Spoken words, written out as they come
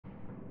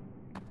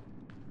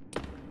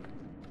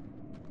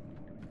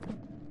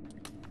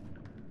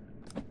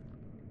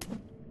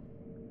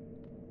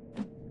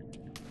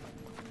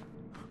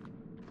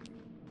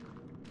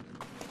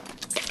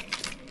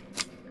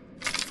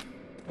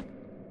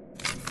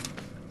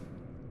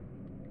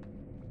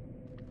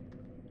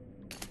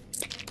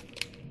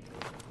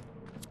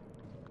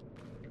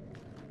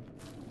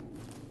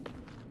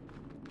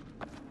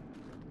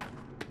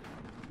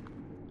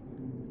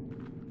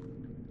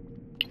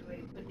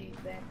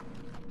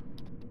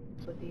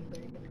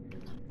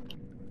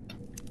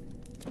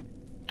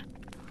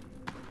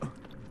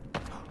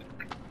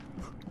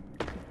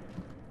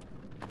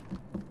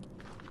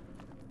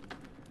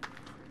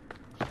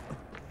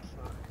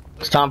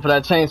It's time for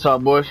that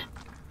chainsaw, boys.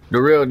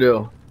 The real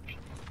deal.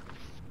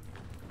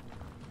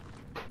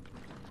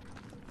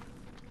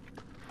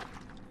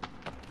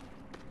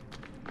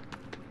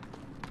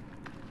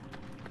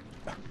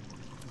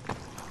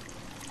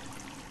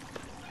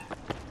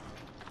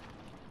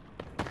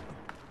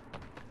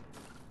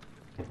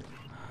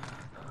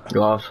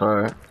 Gloss,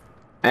 alright.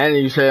 And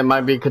you say it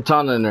might be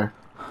katana in there.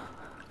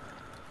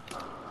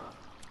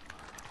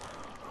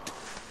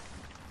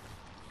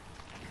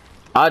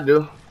 I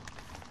do.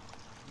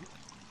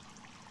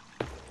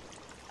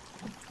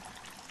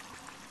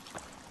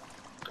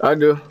 I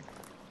do.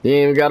 You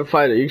ain't even gotta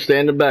fight it. You can stay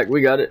in the back.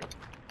 We got it.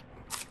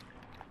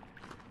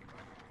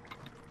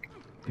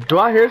 Do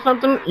I hear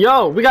something?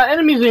 Yo, we got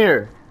enemies in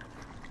here.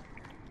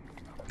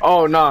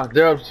 Oh, nah.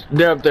 They're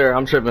up there.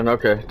 I'm tripping.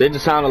 Okay. They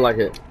just sounded like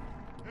it.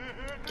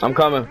 I'm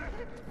coming.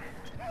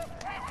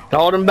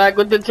 Hold him back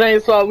with the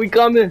chainsaw. We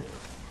coming.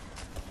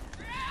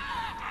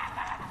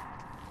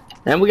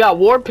 And we got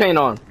war paint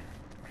on.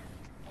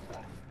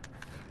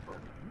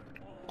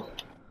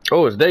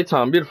 Oh, it's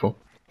daytime. Beautiful.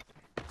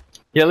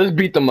 Yeah, let's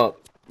beat them up.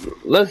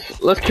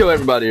 Let's kill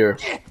everybody here.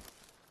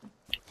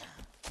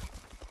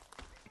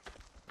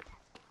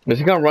 Is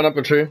he gonna run up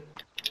a tree?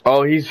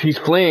 Oh, he's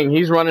fleeing.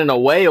 He's running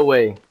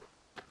away.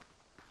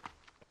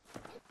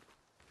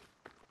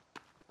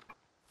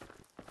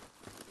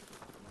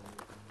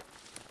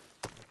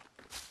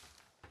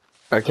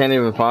 I can't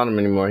even find him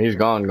anymore. He's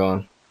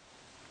gone.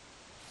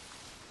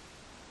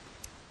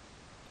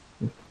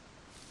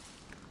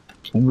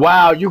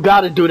 Wow, you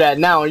gotta do that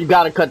now. You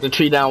gotta cut the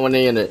tree down when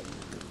they in it.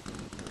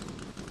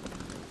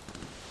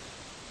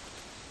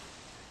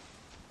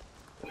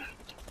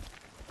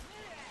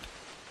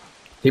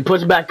 He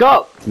puts back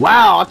up.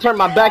 Wow, I turned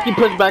my back. He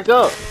puts back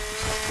up.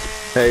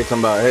 Hey,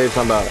 somebody.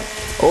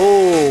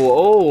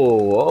 Oh.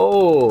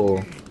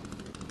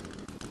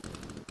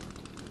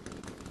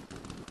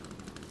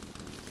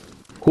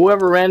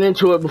 Whoever ran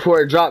into it before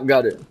it dropped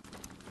got it.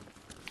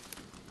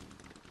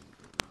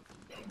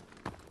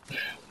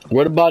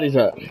 Where the bodies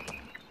at?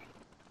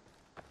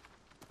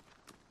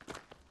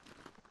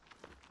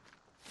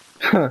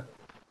 Huh.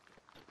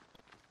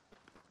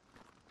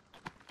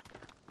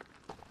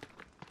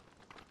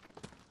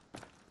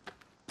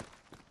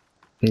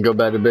 And go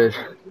back to base.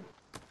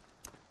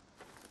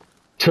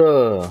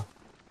 Tuh.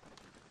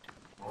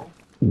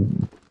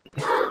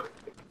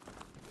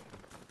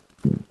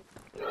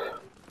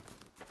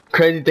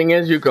 Crazy thing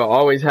is, you can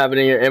always have it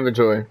in your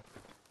inventory.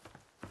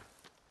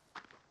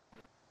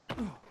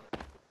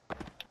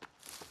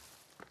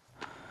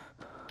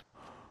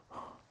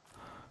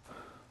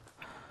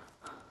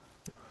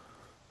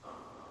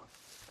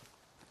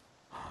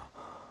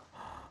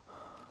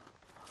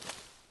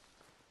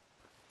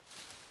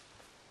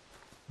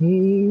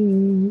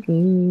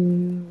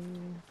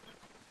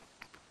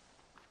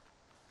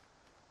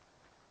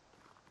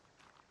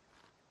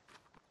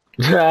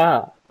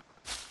 Yeah.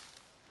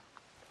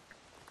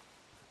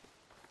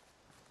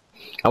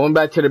 I went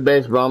back to the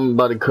base, bro. I'm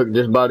about to cook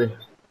this body.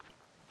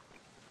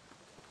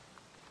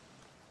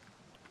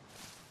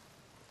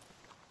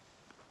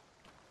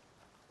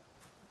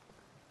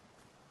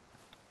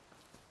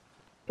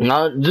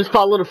 No, just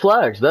follow the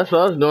flags. That's what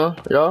I was doing,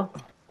 y'all.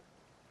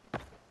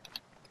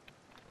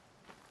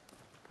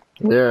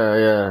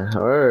 Yeah.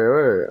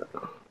 Word.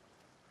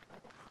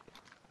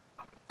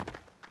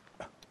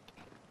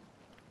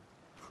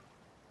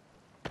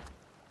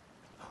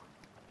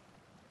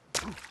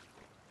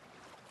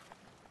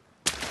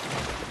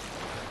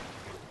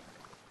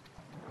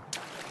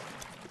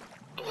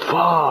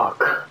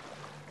 Fuck.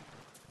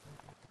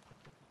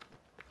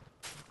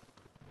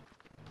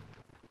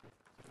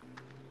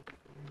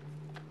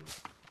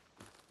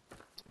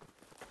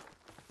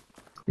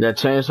 That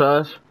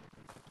chainsaws?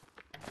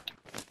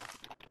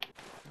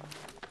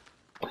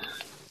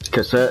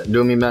 Cassette,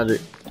 do me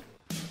magic.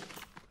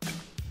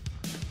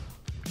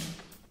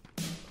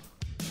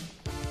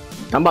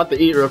 I'm about to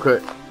eat real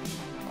quick.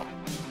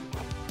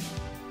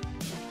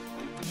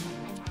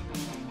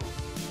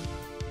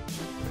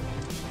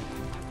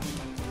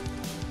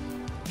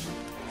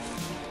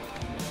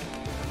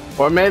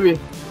 Or maybe,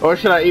 or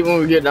should I eat when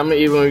we get there? I'm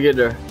gonna eat when we get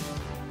there.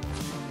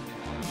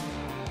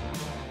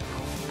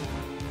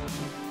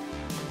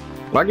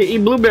 I can eat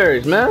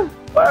blueberries, man.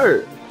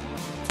 Word.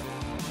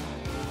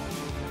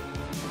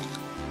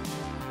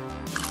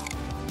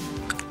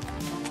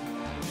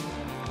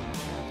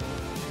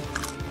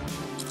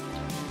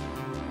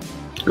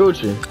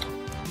 Gucci.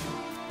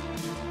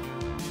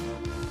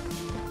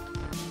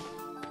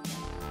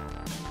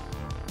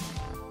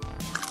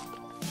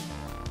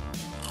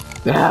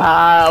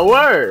 Ah,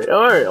 word.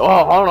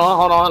 Oh,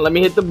 hold on. Let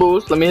me hit the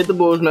boost. Man.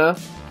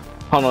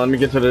 Hold on. Let me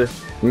get to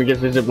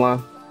the zip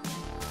line.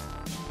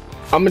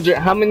 How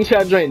many should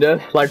I drink,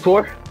 Dev? Like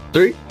 4?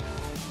 3?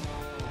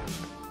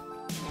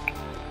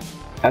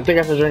 I think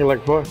I should drink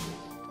like 4.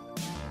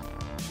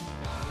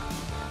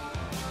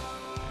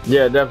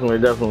 Yeah, definitely,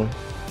 definitely.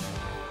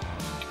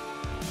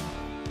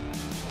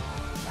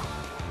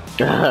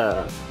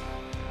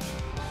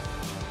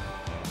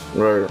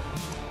 Right.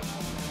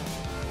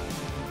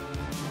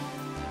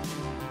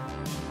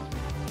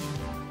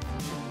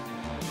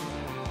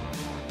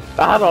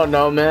 I don't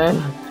know,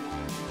 man.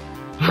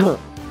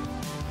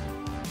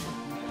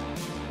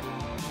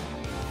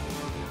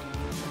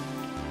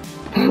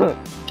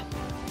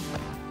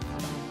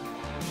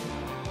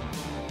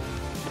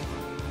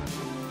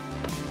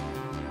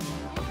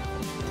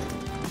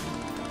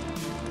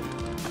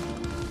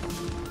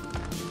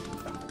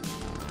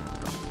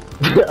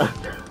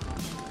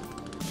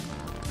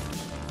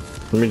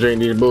 Let me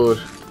drink these booze.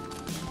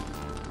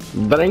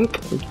 Drink,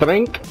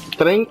 drink,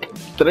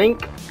 drink,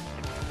 drink.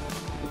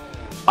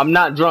 I'm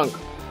not drunk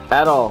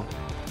at all.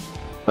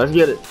 Let's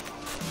get it.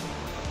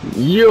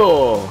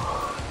 Yo.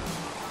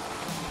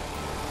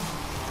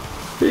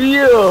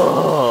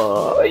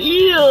 Yo.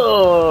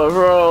 Yo,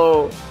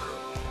 bro.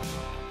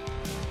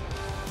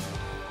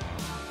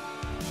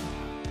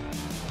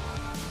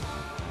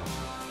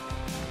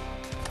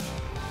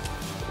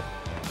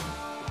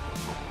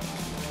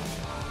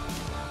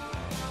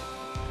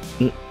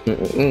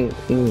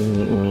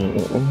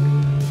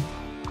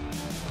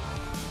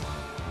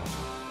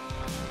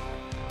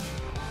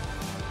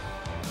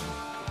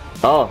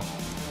 Oh.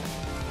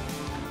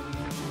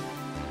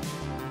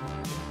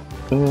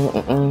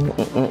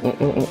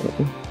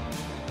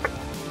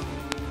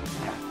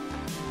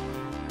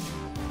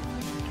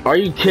 Are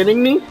you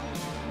kidding me?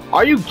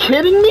 Are you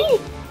kidding me?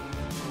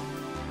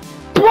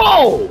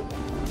 Bro!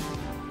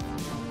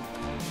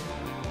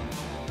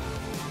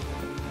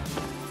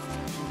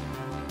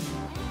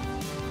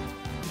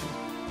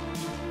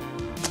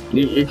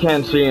 You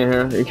can't see in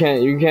here. You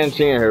can't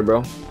see in here,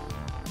 bro.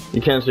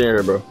 You can't see in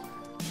here, bro.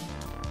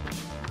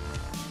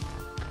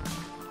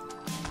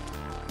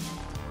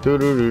 Do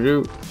do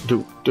do do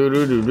do do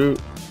do do do.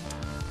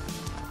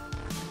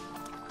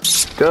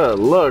 Good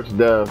looks,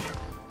 Dev.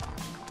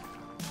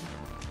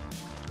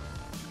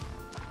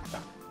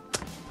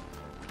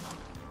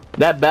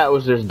 That bat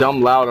was just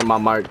dumb loud on my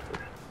mic.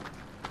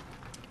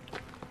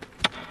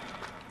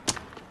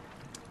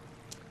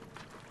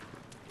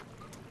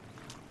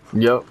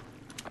 Yep.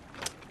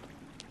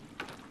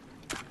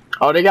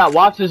 Oh, they got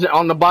watches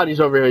on the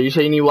bodies over here. You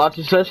say you need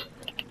watches, sis?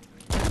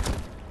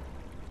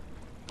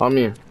 I'm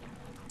here.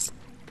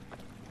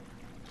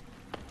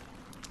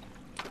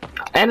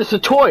 And it's a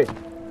toy.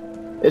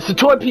 It's a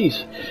toy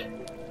piece.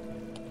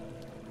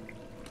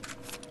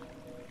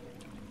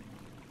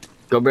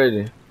 Go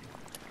Brady.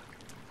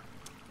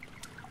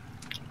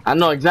 I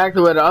know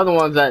exactly where the other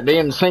ones at. They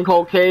in the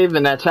sinkhole cave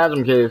and that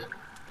chasm cave.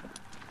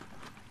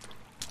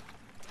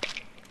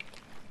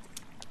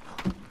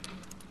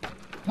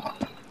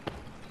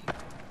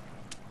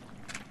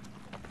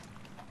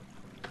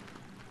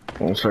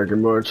 One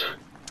second, boys.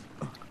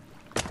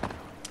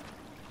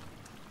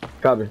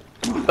 Copy.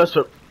 Let's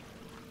go.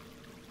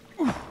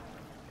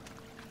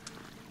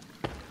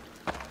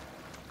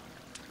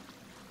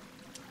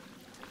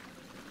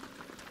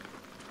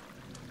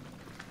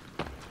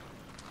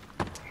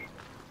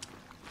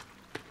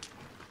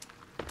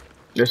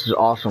 This is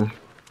awesome.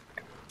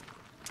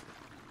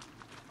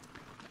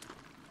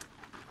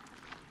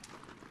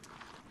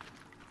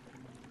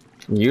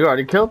 You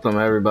already killed them,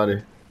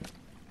 everybody.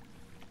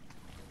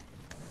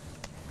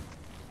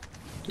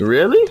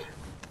 Really?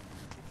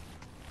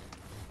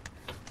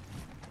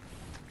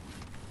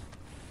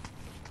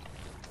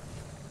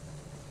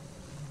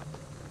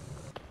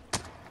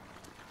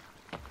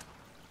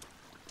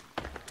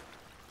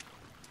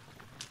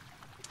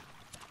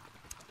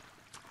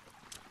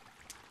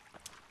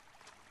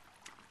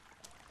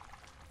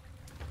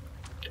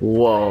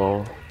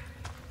 Whoa.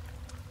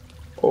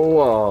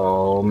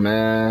 Whoa,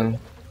 man.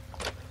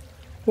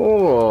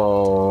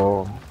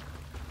 Whoa.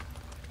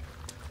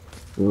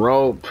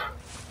 Rope.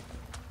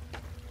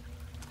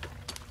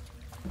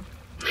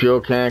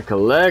 Fuel can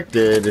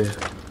collected.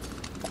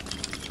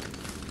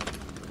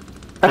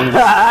 What?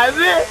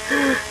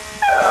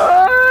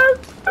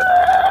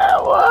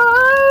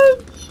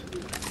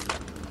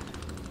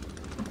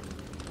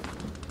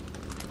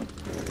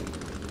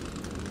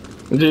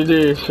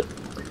 GG's.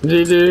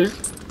 GG's.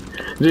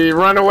 G,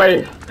 run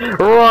away.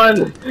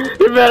 Run.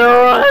 You better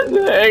run.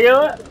 Hang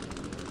on.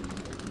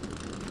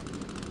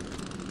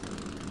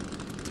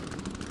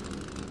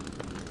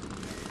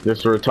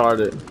 Just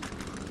retarded.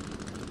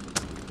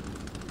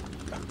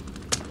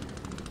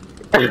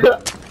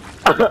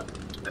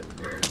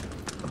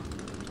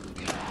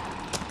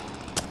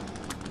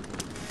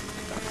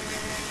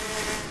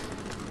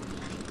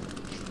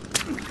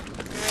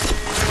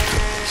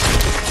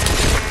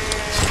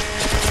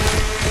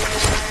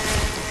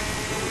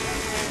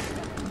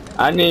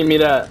 I need me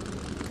that.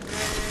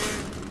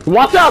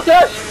 Watch out,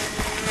 Tish!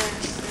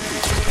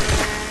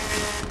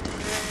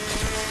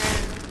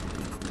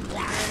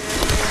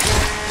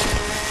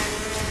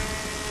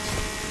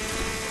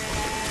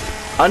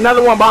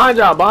 Another one behind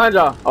y'all, behind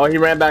y'all. Oh, he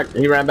ran back,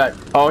 he ran back.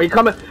 Oh, he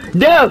coming.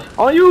 Dev,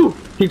 on you!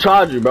 He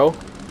charged you, bro.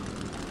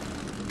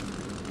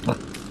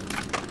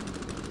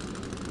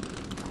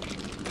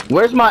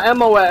 Where's my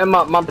ammo at and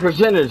my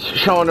percentage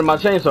showing in my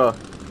chainsaw?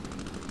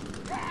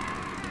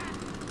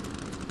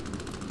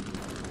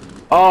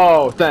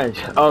 Oh, thanks.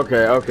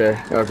 Okay,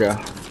 okay, okay.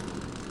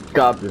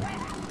 Copy.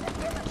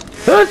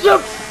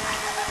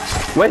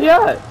 Where he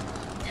at?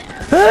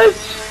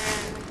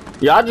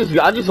 Yeah, I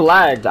just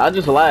lagged. I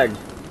just lagged.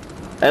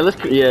 Hey,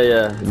 let's.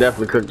 Yeah,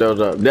 definitely cook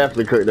those up.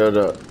 Definitely cook those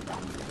up.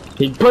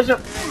 He pushing.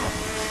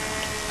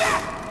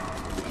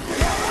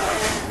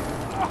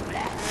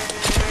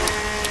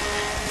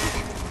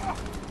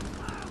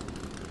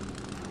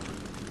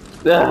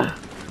 Yeah.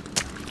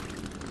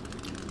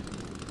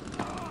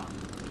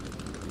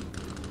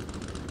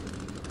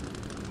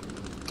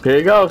 Here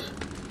he goes.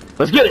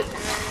 Let's get it.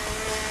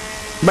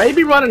 But he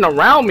be running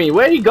around me.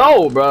 Where'd he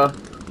go, bro?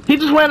 He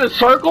just ran a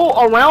circle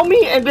around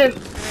me and then.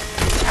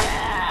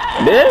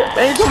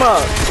 Ain't come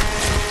up.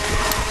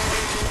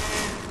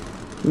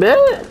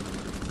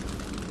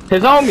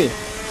 His homie.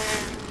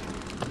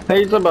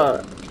 Hey, he's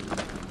about.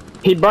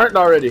 He burnt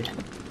already.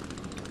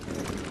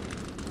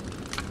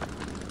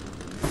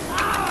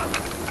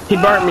 He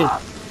burnt me.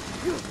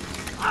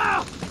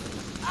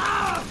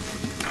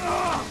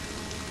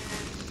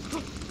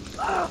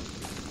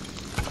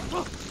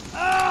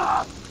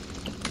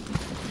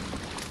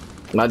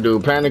 My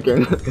dude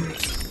panicking.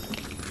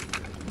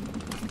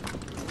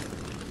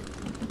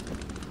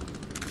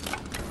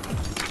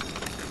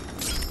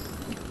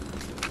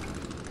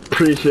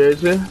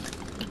 Appreciate you.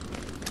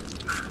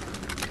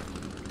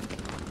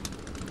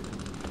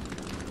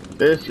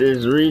 This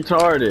is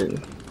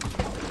retarded.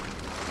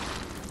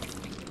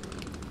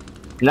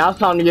 Now it's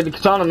time to get the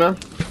katana, man.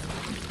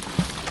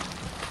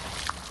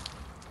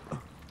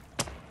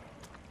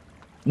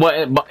 What,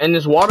 in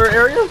this water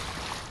area?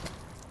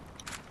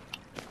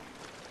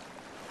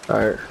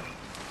 Alright.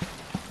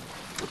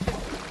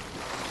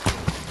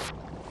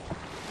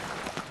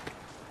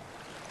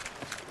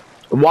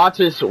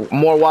 Watches,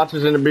 more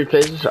watches in the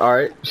briefcases.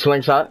 Alright,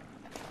 slingshot.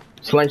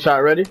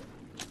 Slingshot ready?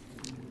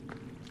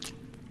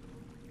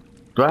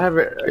 Do I have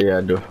it? Yeah,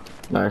 I do.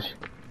 Nice.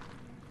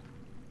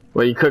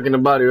 Well, you cooking the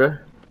body, right?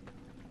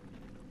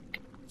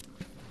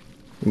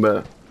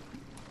 But,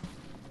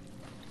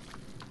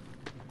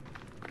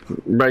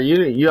 bro,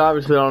 you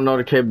obviously don't know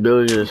the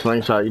capability of the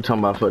slingshot. You talking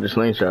about for the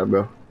slingshot,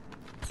 bro.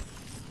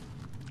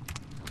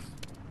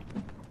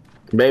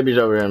 Baby's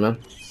over here, man.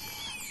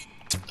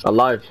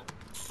 Alive.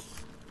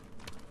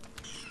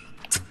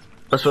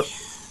 That's what.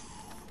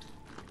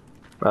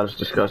 That's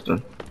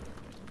disgusting.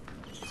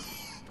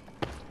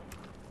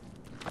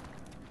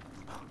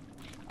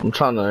 I'm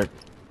trying to.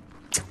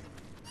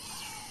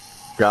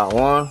 Got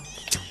one.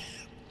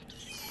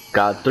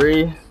 Got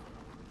three.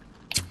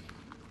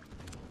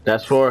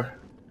 That's four.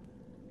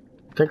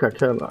 I think I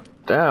killed him.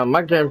 Damn,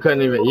 my game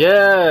couldn't even.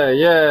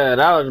 Yeah,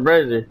 that was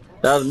crazy.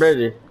 That was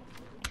crazy.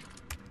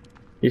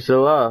 He's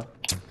still alive.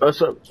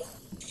 What's up?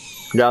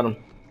 Got him.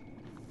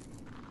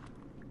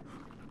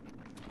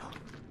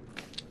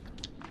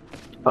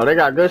 Oh, they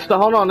got good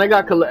stuff. Hold on, they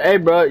got hey,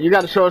 bro, you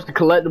got to show us the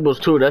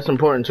collectibles too. That's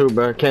important too,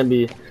 bro. Can't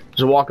be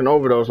just walking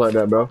over those like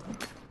that, bro.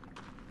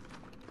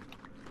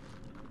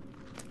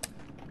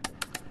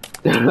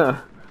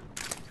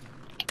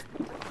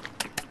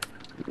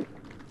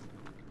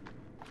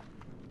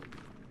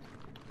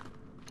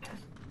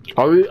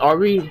 Are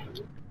we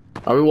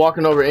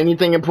walking over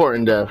anything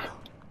important, Dev?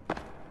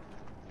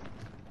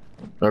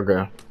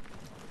 Okay.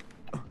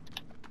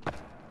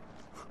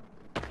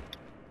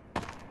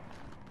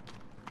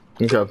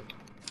 Okay.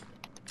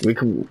 We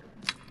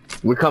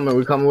coming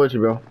with you,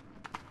 bro.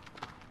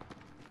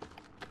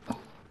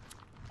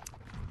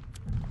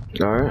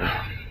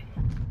 Alright.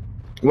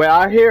 Wait,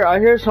 I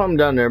hear something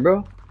down there,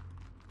 bro.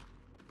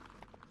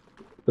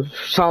 It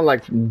sound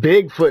like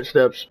big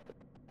footsteps.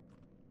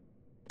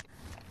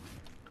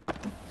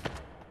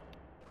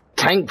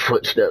 Tank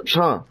footsteps,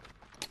 huh?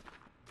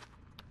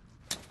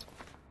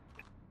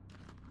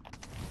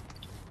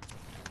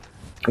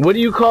 What do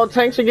you call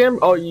tanks again?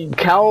 Oh, you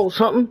cow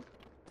something?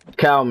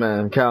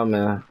 Cowman.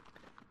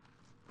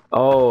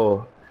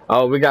 Oh,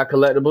 we got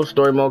collectibles,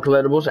 story mode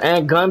collectibles,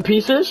 and gun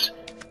pieces.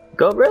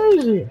 Go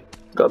crazy.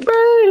 Go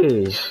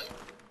crazy.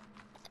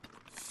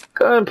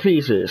 Gun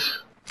pieces.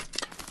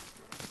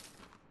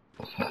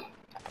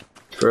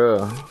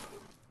 Bro.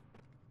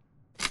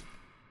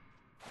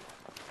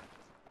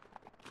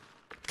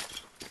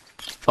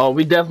 Oh,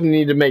 we definitely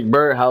need to make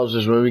bird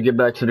houses when we get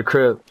back to the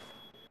crib.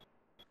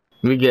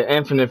 We get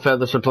infinite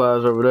feather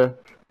supplies over there.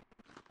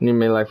 Need to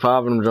make like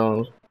 5 of them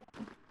drones.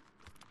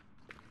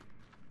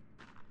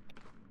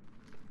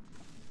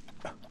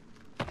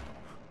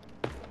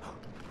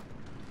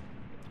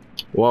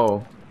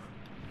 Whoa.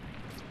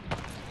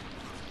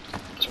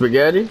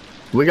 Spaghetti?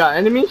 We got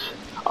enemies?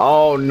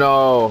 Oh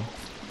no.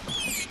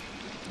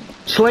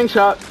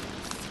 Slingshot.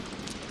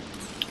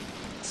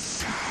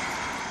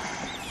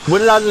 What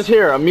did I just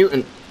hear? A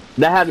mutant.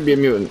 That had to be a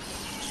mutant.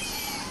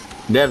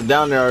 Dev's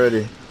down there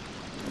already.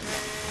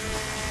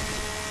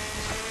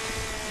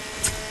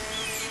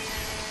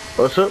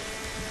 What's up?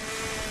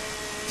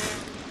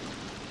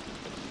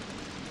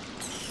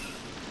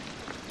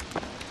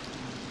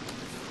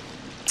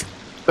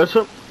 That's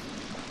up.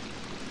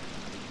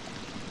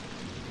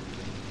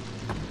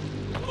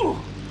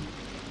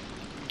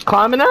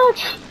 Climbing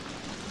out.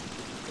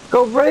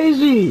 Go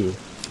crazy.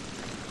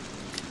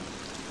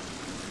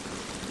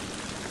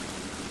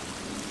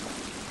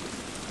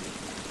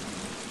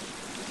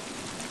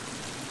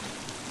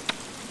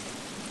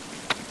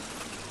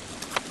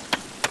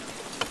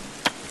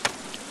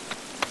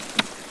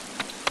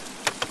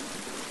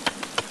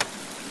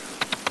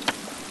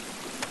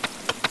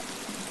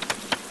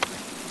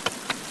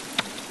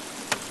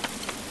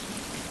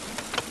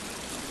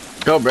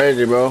 Go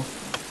crazy, bro.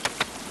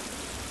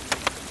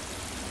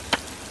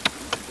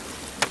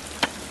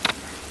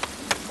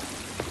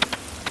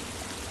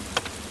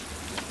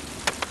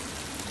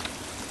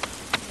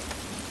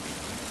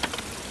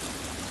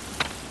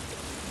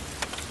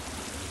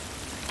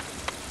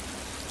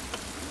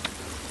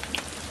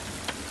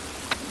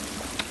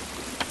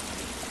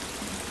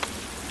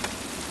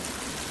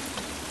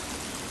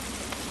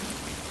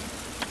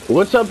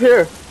 What's up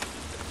here?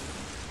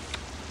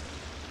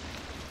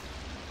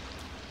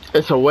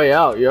 It's a way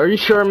out. Are you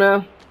sure,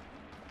 man?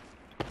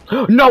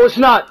 No, it's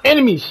not.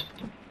 Enemies.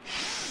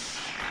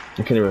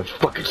 I can't even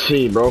fucking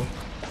see, bro.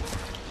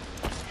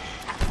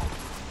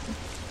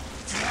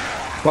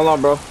 Hold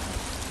on, bro.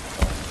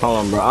 Hold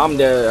on, bro. I'm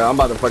dead. I'm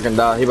about to fucking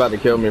die. He about to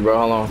kill me, bro.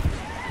 Hold on.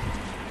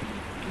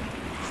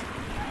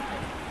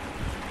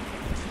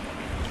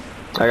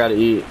 I gotta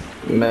eat.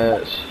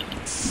 Mess.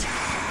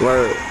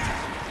 Word.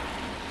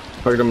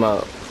 Fuck him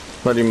up.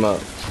 Put him up.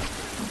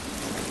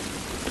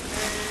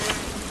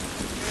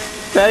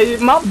 Hey,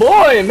 my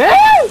boy,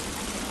 man!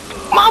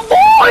 My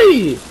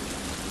boy!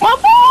 My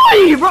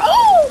boy, bro!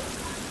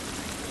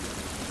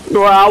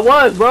 Where I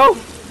was, bro.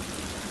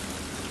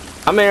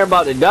 I'm here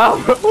about to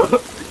die, bro.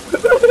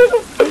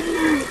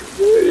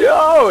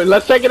 Yo,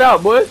 let's check it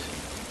out, boys.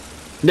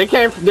 They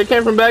came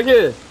from back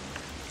here.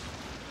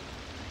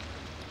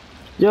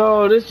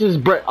 Yo, this is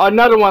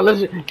another one.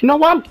 Listen, you know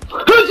what?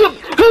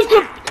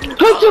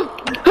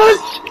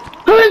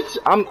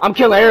 I'm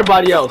killing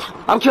everybody else.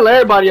 I'm killing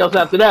everybody else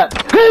after that.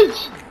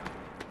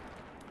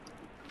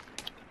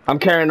 I'm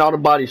carrying all the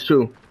bodies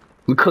too.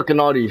 We cooking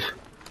all these.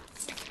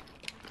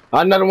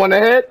 Another one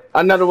ahead.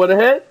 Another one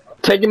ahead.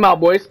 Take him out,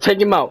 boys. Take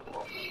him out.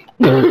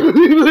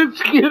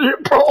 Let's get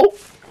it, bro.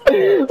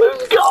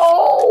 Let's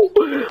go.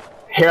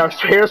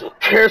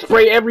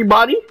 Hairspray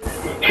everybody.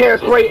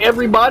 Hairspray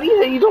everybody.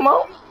 Hey, you talking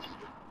about?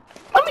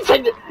 Let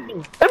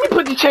me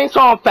put the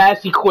chainsaw on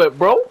fast equip,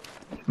 bro.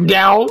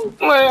 Down.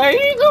 Man,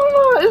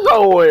 it's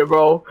over with,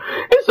 bro.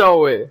 It's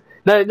over with.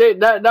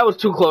 That was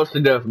too close to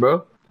death,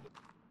 bro.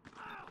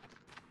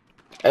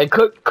 Hey,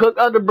 cook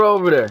other bro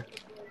over there.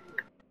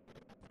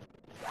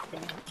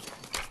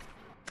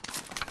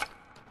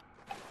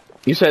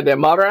 You said that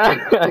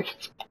modern?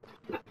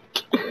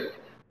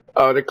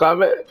 Oh, the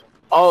climate.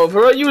 Oh,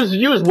 bro, you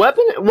was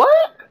weapon?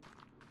 What?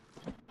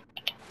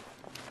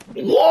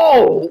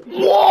 Whoa!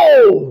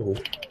 Whoa!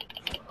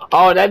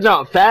 Oh, that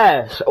jump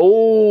fast.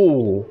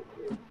 Oh.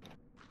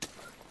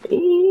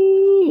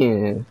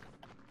 Yeah.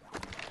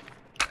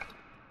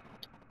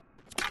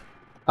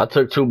 I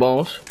took 2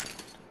 bones.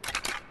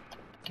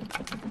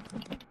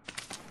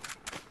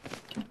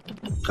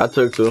 I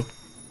took 2.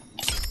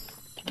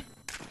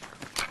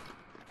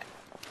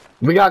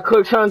 We got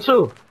Cook's son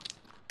too.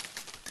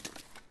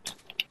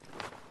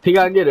 He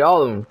gotta get it,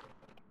 all of them.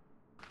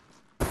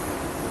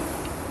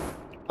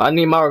 I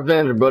need my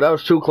revenge, bro. That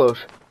was too close.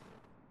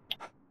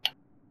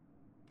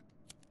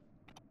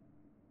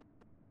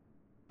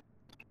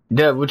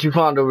 Dev, what you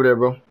found over there,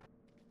 bro?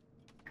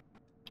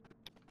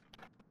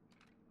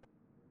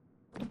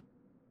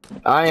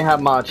 I ain't have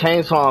my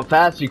chainsaw on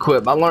fast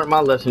equip. I learned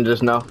my lesson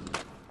just now.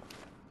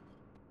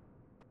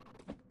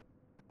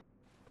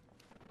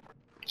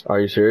 Are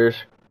you serious?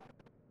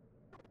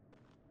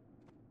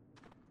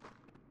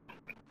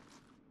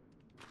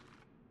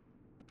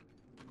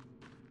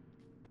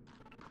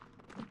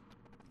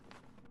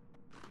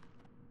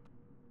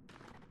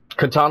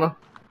 Katana?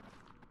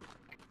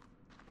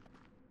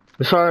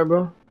 It's alright,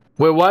 bro.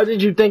 Wait, why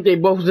did you think they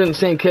both was in the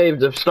same cave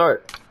to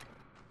start?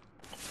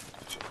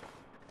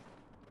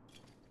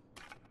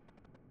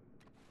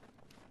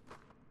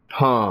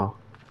 Huh.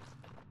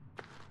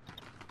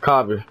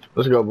 Copy.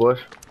 Let's go, boys.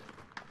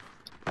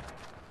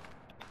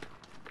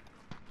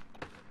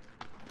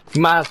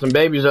 You might have some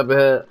babies up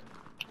ahead.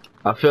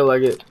 I feel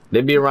like it.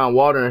 They be around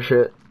water and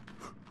shit.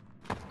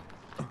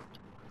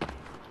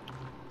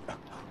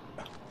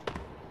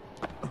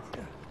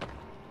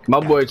 My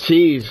boy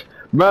Cheese.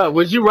 Bruh,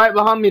 was you right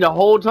behind me the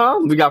whole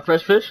time? We got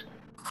fresh fish?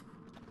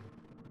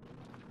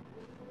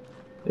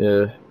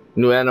 Yeah.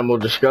 New animal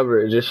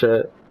discovered. It just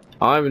said.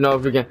 I don't even know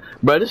if we can.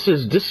 Bruh,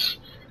 this.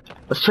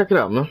 Let's check it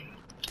out, man.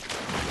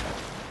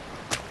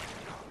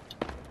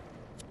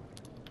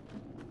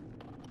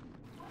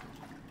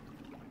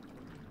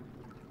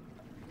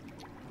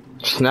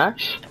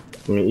 Snacks?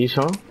 Let me eat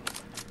some.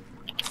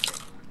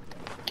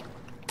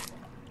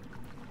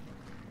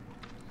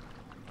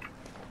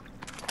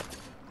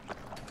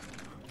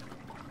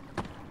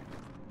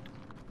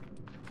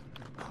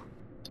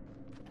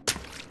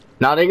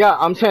 Now they got,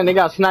 I'm saying they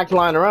got snacks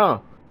lying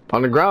around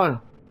on the ground.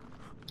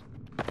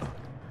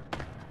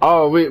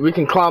 Oh, we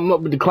can climb up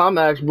with the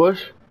climax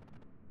bush.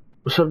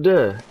 What's up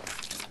there?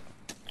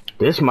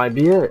 This might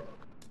be it.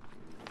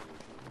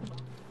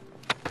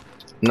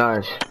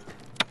 Nice.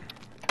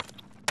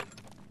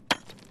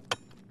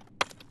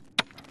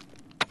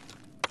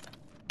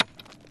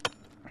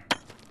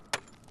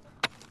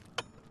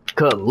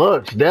 Good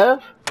looks,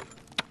 Dev.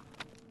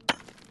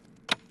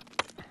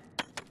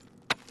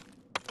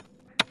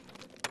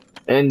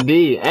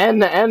 Indeed,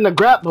 and the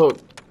grab hook.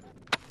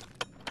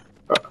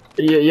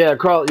 Yeah,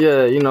 crawl.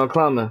 Yeah, you know,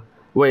 climbing.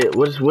 Wait,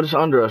 what is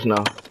under us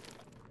now?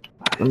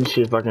 Let me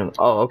see if I can.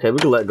 Oh, okay, we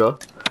can let go.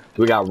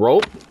 We got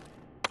rope.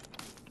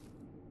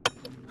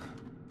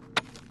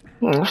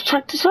 Let's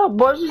check this out,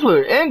 boys. This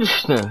looks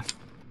interesting.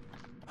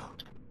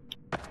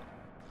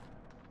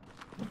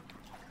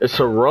 It's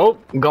a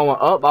rope going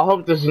up. I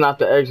hope this is not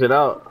the exit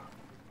out.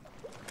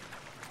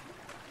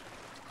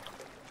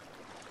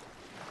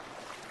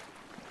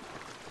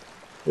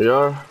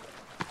 Yeah.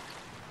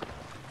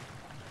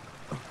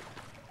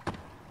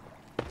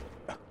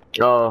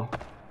 Oh.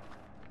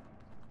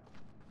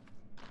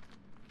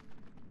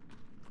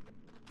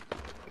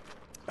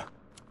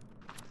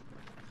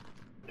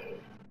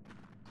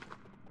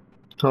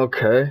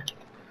 Okay.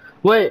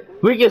 Wait,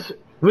 we can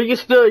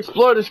still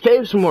explore this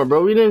cave some more,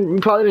 bro. We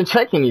probably didn't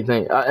check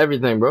anything,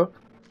 everything, bro.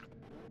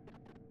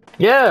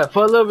 Yeah,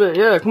 for a little bit.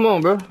 Yeah, come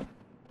on, bro.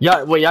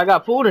 Wait, y'all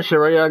got food and shit,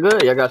 right? Y'all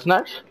good? Y'all got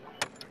snacks?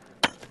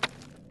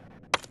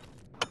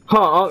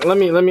 Huh? Let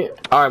me.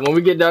 All right, when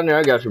we get down there,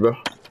 I got you, bro.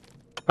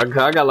 I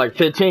got like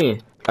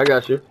 15. I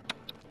got you.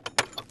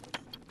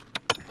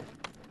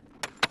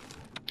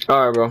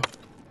 All right, bro.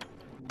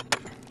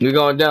 You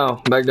going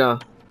down? Back down.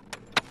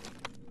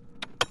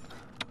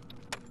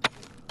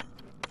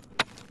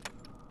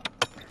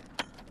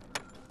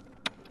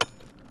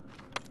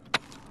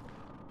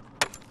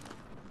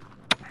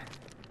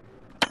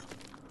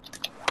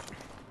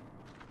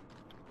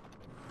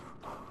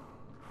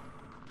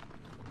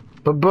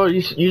 But bro,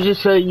 you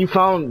just said you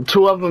found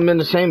 2 of them in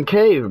the same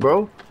cave,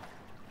 bro.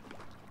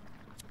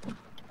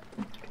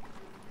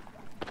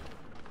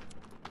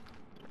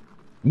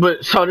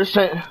 But so this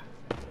ain't,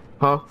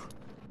 huh?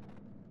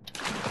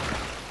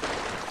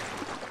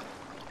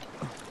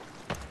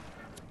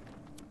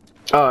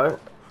 All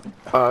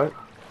right.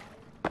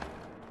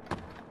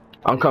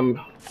 I'm coming.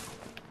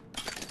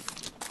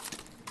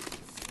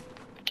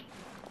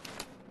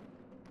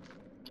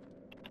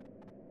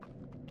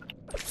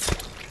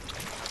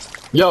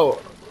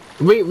 Yo,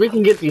 we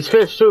can get these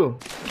fish too.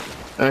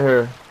 In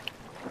here.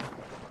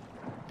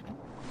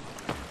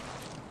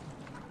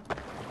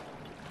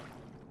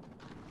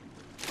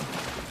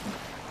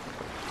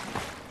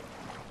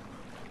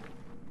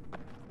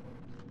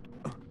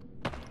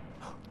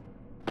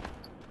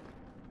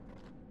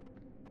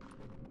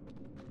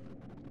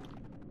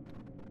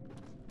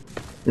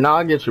 Nah,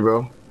 I get you,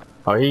 bro.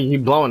 Oh, he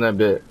blowing that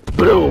bit.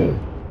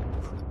 Boom.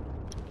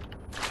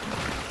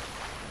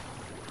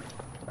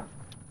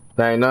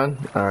 That ain't none?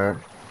 Alright.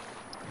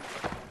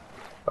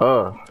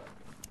 Oh.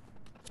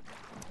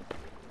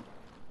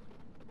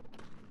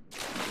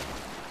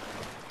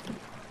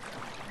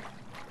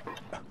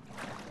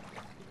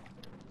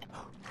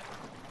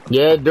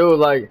 Yeah, dude,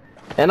 like,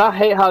 and I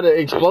hate how the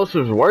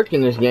explosives work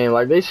in this game.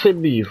 Like, they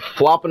should be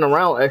flopping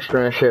around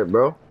extra and shit,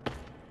 bro.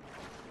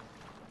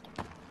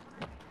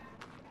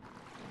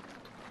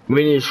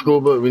 We need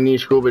scuba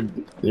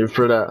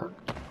for that.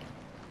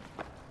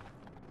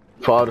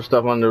 For all the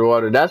stuff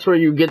underwater. That's where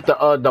you get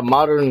the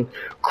modern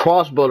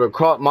crossbow.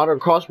 Modern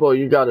crossbow,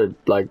 you gotta,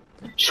 like,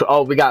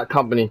 oh, we got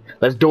company.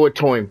 Let's do it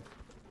to him.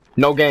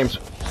 No games.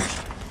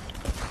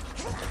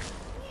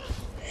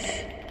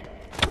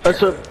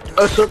 Us up.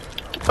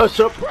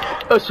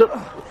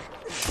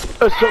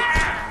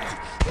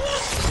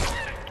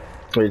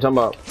 What are you talking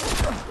about?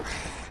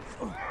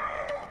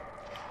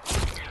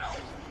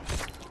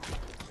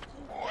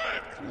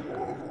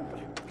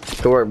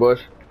 Good work,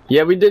 boys.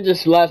 Yeah, we did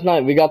this last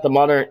night. We got the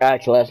modern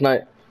axe last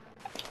night.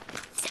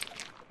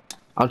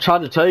 I'm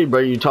trying to tell you, bro.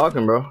 You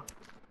talking, bro?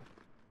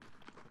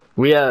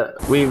 We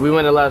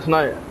went in last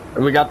night.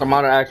 We got the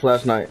modern axe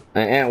last night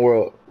in Ant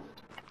World.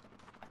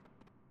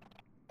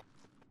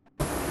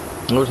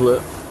 It was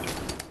lit.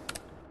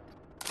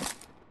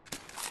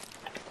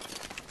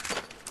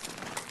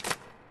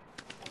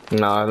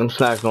 Nah, them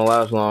snacks don't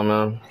last long,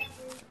 man.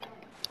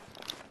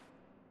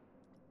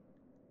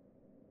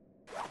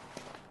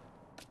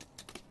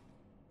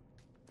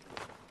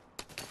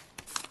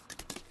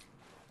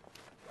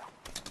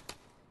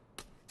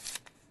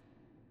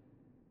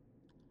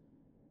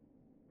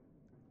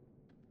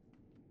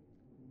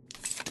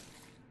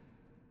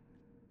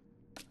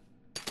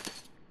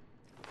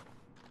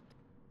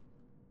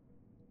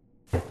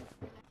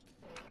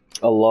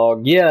 A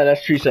log. Yeah,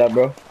 that's true, side,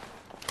 bro.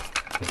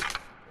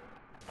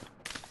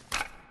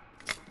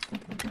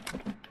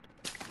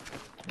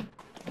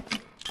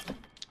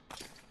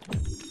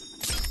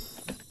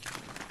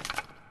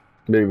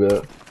 Big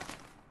bet.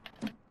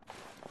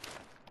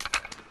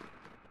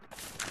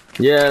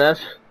 Yeah,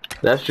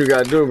 That's what you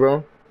gotta do,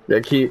 bro.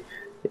 You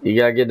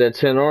gotta get that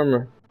 10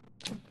 armor.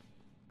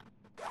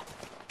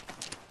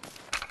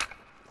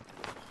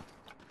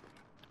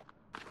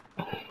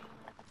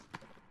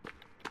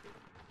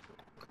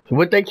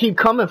 What they keep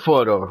coming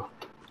for though?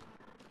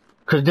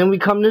 Cause then we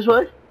come this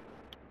way?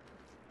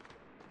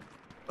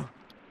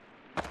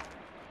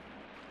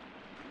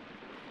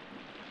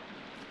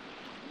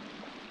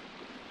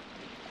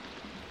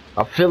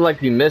 I feel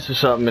like we missing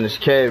something in this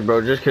cave,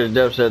 bro, just cause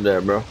Dev said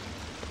that, bro.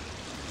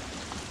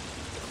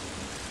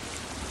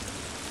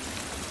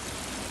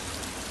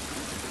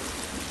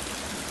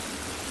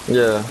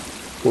 Yeah.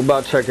 We're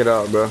about to check it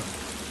out, bro.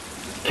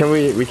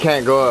 We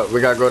can't go up,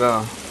 we gotta go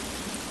down.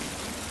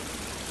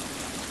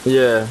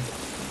 Yeah.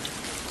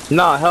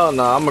 Nah, hell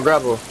nah, I'ma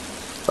grapple.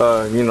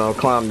 You know,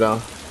 climb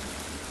down.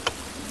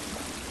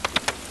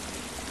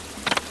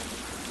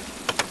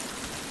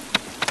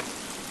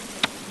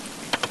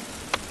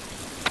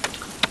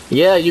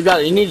 Yeah, you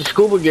need the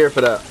scuba gear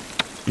for that.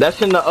 That's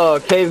in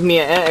the cave me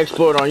and Ant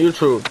explored on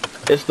YouTube.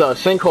 It's the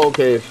sinkhole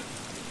cave.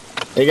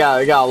 It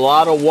got a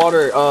lot of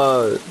water,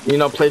 you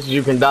know, places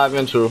you can dive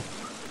into.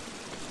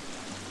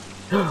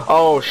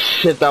 Oh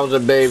shit, that was a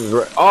baby.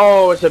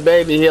 Oh, it's a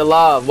baby. He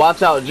alive.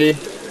 Watch out, G.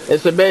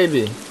 It's a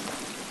baby.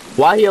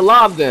 Why he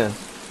alive then?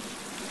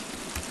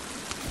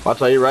 I'll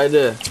tell you right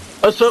there.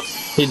 What's up?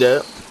 He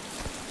dead.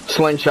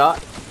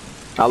 Slingshot.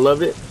 I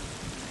love it.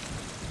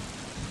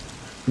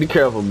 Be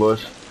careful,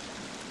 boys.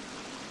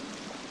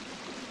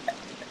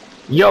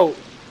 Yo,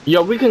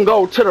 we can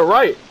go to the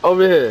right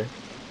over here.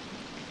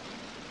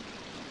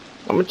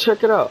 I'm gonna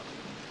check it out.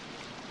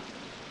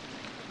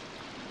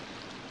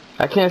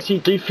 I can't see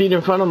 3 feet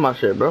in front of my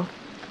shit, bro.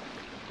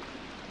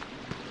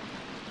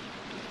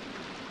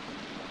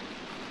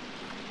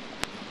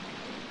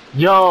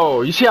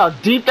 Yo, you see how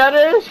deep that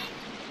is?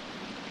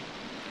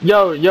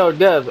 Yo,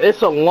 Dev,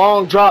 it's a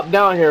long drop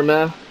down here,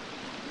 man.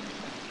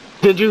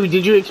 Did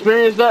you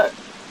experience that?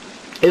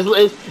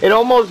 It's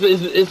almost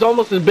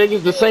as big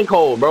as the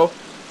sinkhole, bro.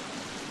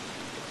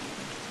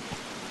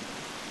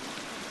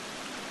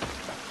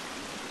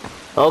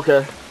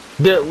 Okay.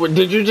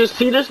 Did you just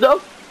see this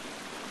though?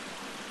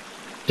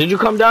 Did you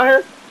come down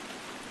here?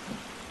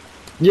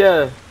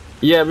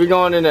 Yeah, we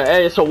going in there.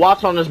 Hey, it's a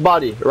watch on this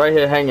body right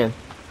here hanging.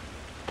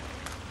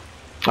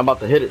 I'm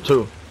about to hit it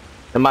too.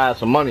 It might have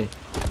some money.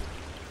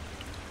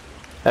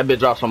 That bitch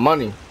dropped some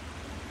money.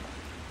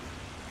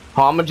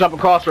 Oh, I'm gonna jump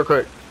across real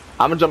quick.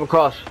 I'm gonna jump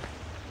across.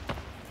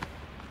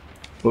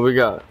 What we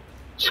got?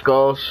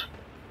 Skulls.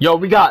 Yo,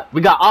 we got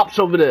ops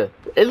over there.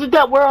 Isn't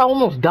that where I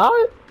almost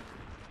died?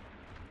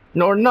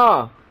 No or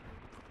nah?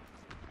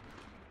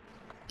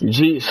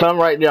 G, son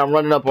right there. I'm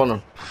running up on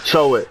him.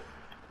 Show it.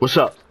 What's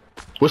up?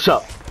 What's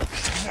up?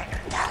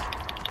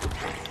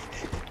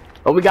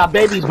 Oh, we got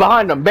babies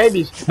behind them.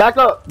 Babies. Back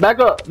up. Back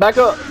up. Back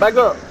up. Back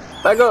up.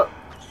 Back up.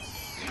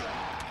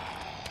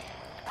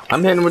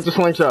 I'm hitting with the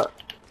slingshot.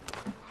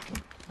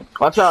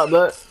 Watch out,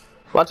 blood.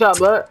 Watch out,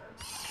 blood.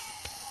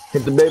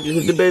 Hit the babies.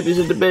 Hit the babies.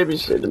 Hit the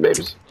babies. Hit the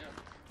babies.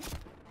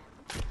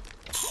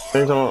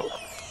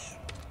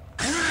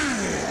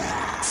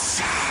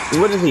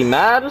 What is he,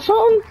 mad or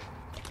something?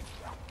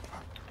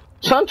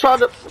 Son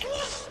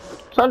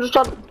just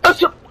tried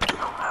to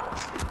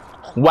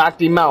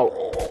whacked him out.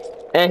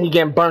 And he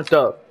getting burnt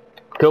up.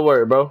 Good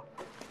work, bro.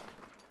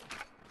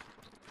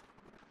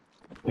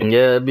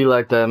 Yeah, it be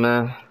like that,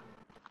 man.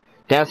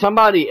 Damn,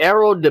 somebody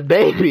arrowed the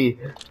baby.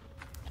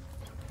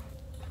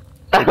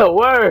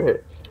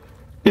 Word.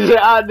 He said,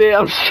 I did,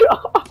 I'm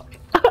shocked.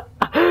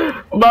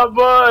 My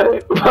boy.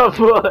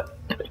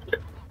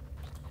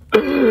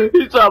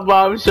 He talking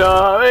about I'm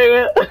shocked.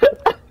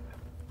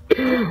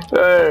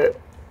 Hey.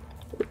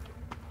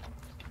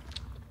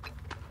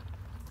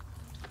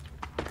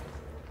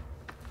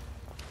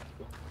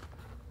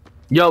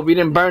 Yo, we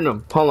didn't burn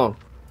them. Hold on.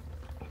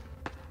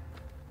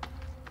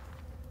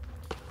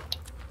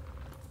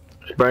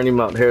 Just burn him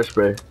up.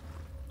 Hairspray.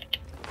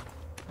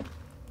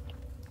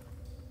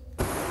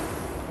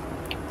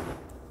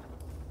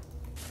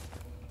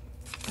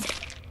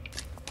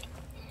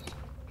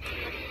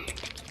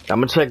 I'm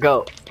gonna check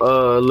out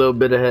a little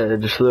bit ahead,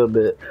 just a little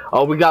bit.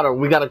 Oh, we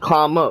gotta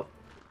climb up.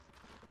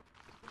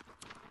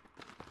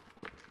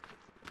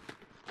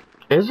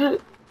 Is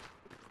it?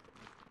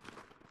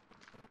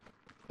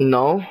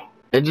 No.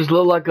 It just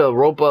looked like a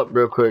rope up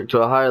real quick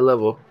to a higher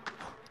level.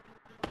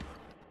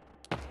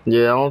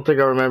 Yeah, I don't think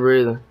I remember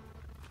either.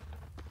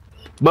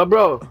 But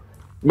bro,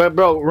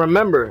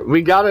 remember,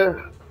 we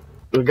gotta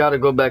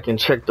go back and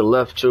check the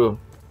left too.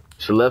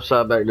 It's the left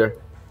side back there.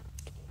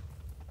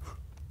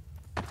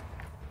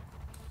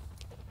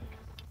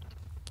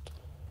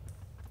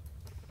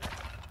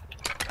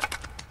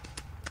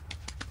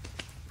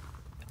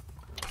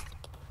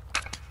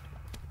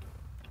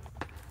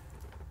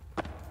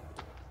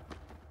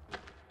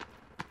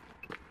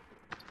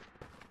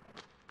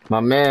 My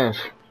man.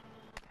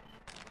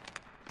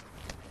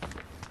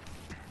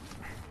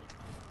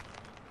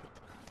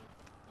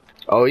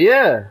 Oh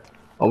yeah.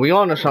 Are we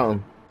on or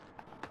something?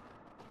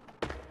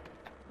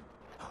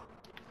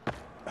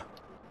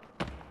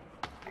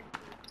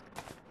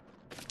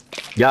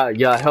 Got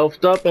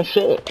healthed up and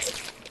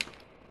shit.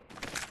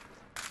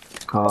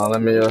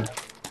 Let me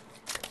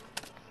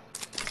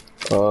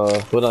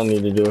what I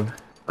need to do?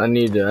 I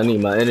need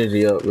my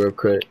energy up real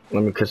quick.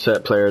 Let me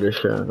cassette player this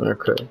shit real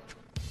quick.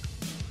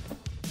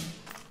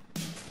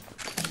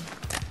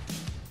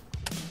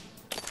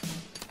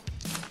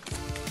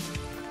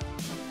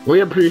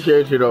 We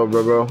appreciate you though,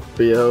 bro,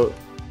 for your help.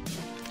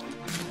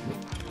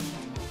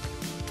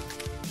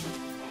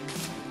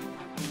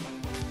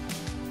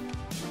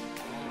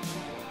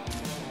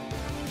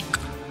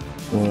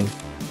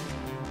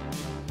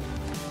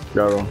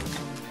 Got him.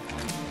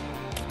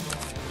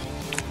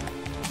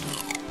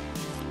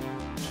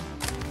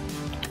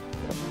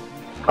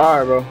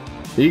 Alright, bro.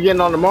 You getting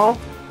on tomorrow?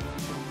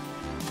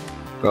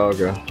 Oh,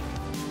 okay.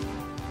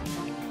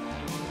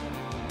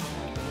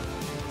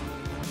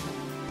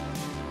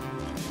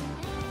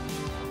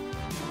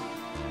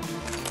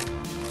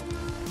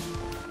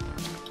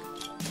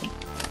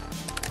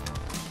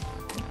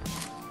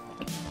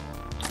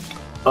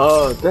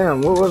 Oh,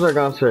 damn, what was I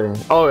gonna say?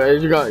 Oh,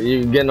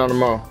 you getting on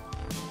tomorrow?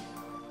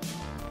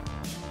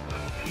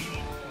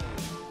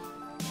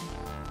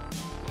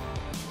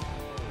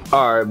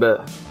 Alright,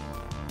 bet.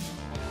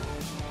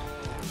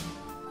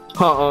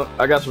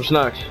 I got some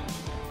snacks.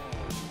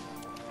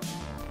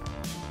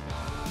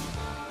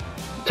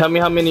 Tell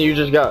me how many you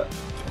just got.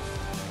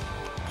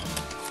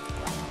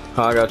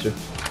 I got you.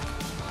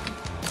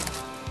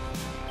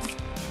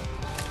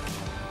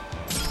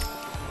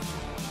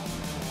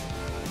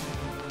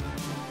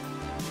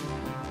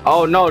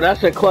 Oh no,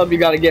 that's a club you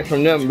gotta get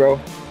from them, bro.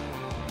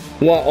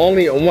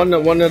 Only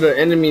one of the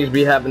enemies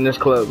be having this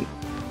club.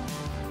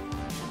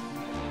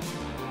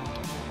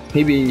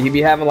 He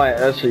be having like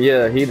us,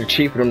 yeah. He the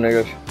chief of them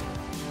niggas.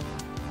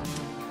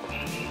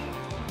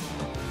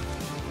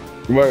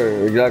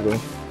 Word, exactly.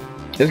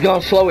 It's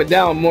gonna slow it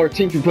down. More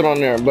teeth you put on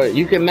there, but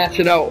you can match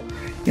it out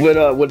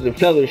with the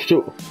feathers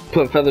too.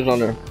 Put feathers on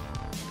there.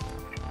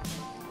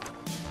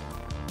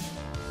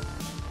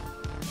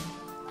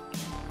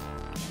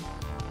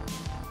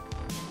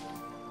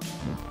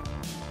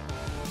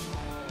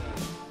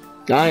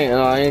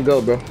 I ain't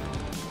go, bro.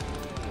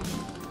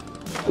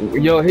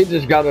 Yo, he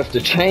just got us the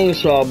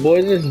chainsaw,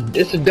 boys.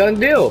 It's a done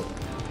deal.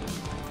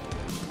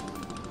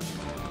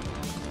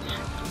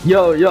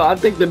 Yo, I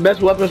think the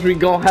best weapons we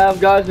gonna have,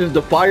 guys, is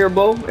the fire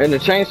bow and the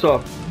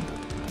chainsaw.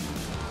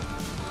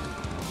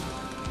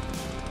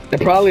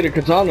 And probably the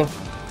katana.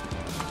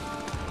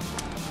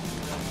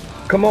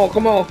 Come on,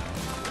 come on.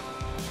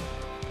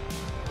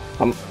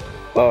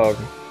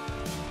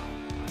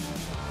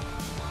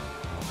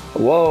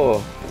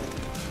 Whoa.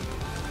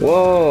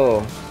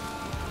 Whoa.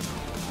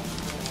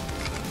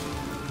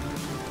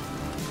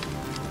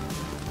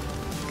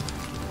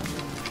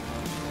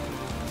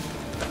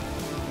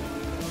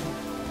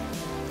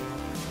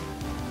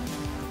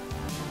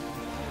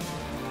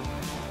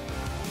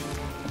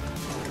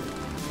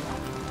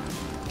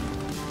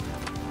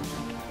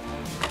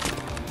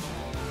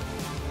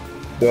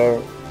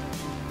 Yeah.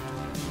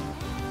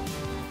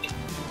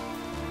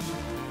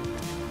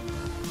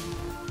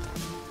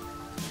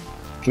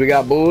 We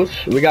got booze.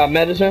 We got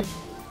medicine.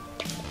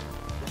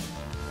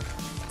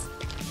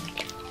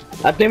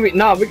 I think we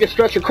can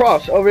stretch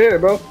across over here,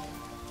 bro.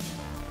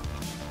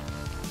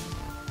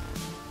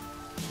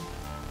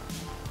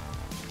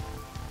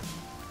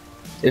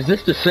 Is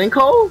this the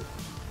sinkhole?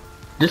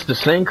 This the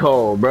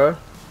sinkhole, bro.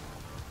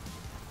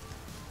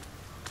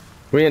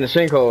 We in the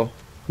sinkhole.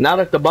 Not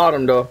at the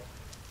bottom though.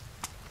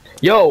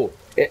 Yo,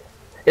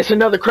 it's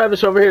another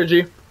crevice over here,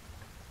 G.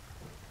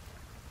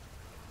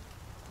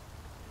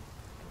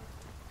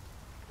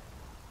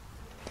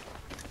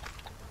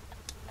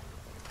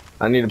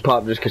 I need to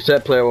pop this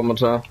cassette player one more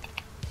time.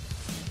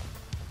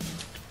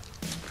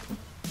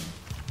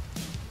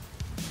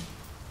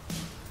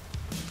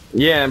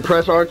 Yeah, and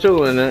press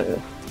R2 in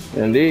it.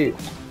 Indeed.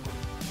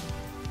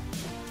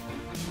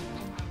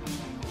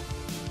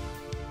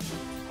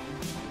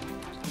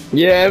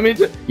 Yeah, me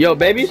too. Yo,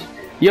 babies.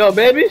 Yo,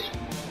 babies.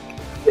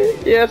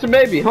 Yeah, it's a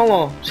baby. Hold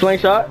on.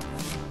 Slingshot.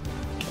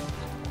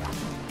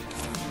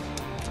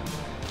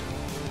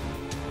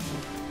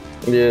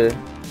 Yeah.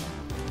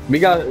 We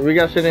got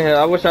shit in here.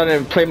 I wish I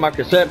didn't play my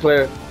cassette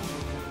player.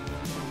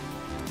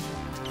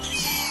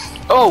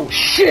 Oh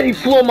shit, he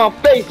flew in my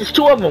face. There's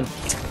two of them.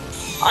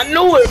 I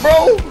knew it,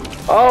 bro.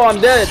 Oh, I'm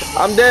dead.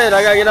 I'm dead.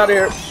 I gotta get out of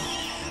here.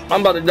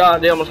 I'm about to die.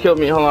 They almost killed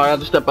me. Hold on, I have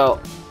to step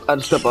out.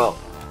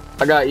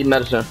 I gotta eat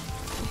medicine.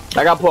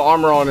 I gotta put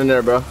armor on in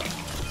there, bro.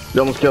 They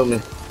almost killed me.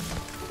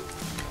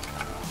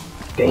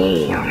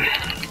 Damn.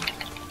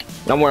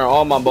 I'm wearing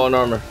all my bone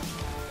armor.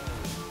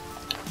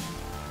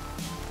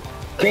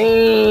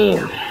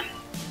 Damn.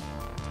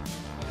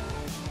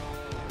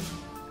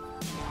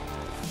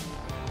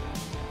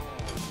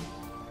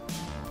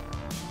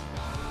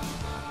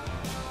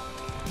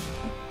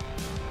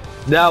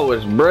 That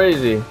was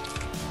brazy.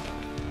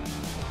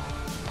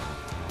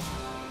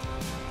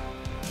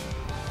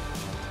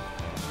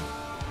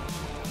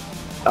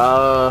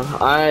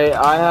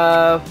 I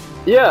have,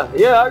 yeah,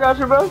 I got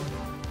you, bro.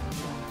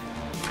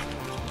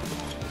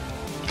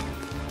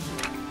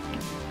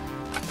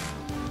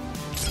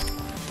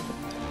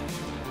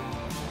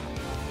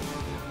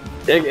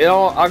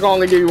 I can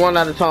only give you one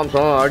at a time, so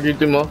I'll give you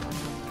 3 more.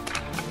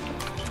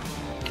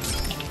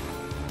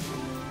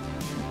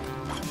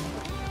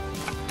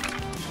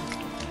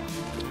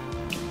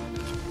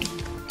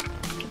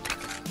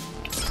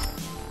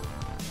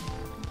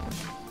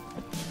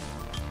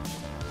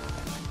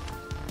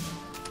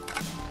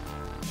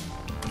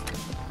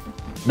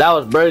 That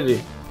was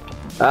crazy.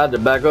 I had to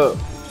back up.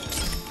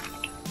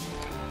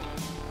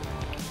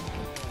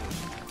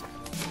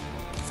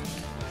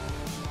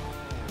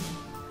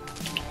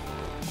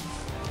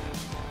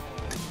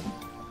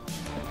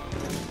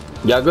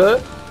 Y'all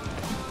good?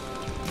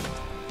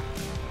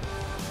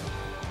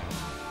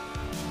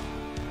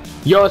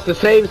 Yo, it's the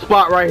save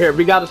spot right here.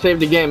 We gotta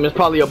save the game. It's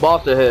probably a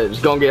boss ahead. It's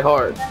gonna get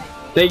hard.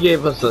 They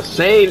gave us a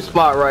save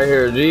spot right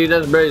here. Gee,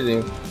 that's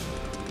crazy.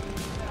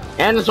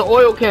 And it's an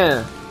oil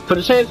can for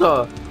the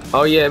chainsaw.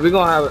 Oh yeah, we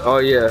gonna have it. Oh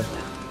yeah.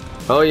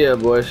 Oh yeah,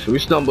 boys. We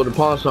stumbled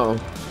upon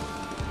something.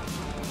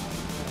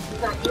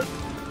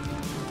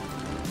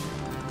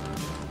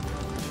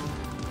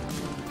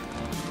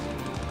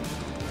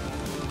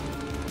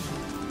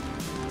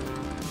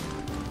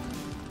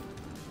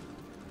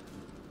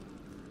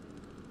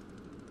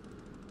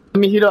 Let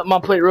me heat up my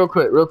plate real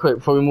quick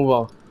before we move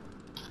on.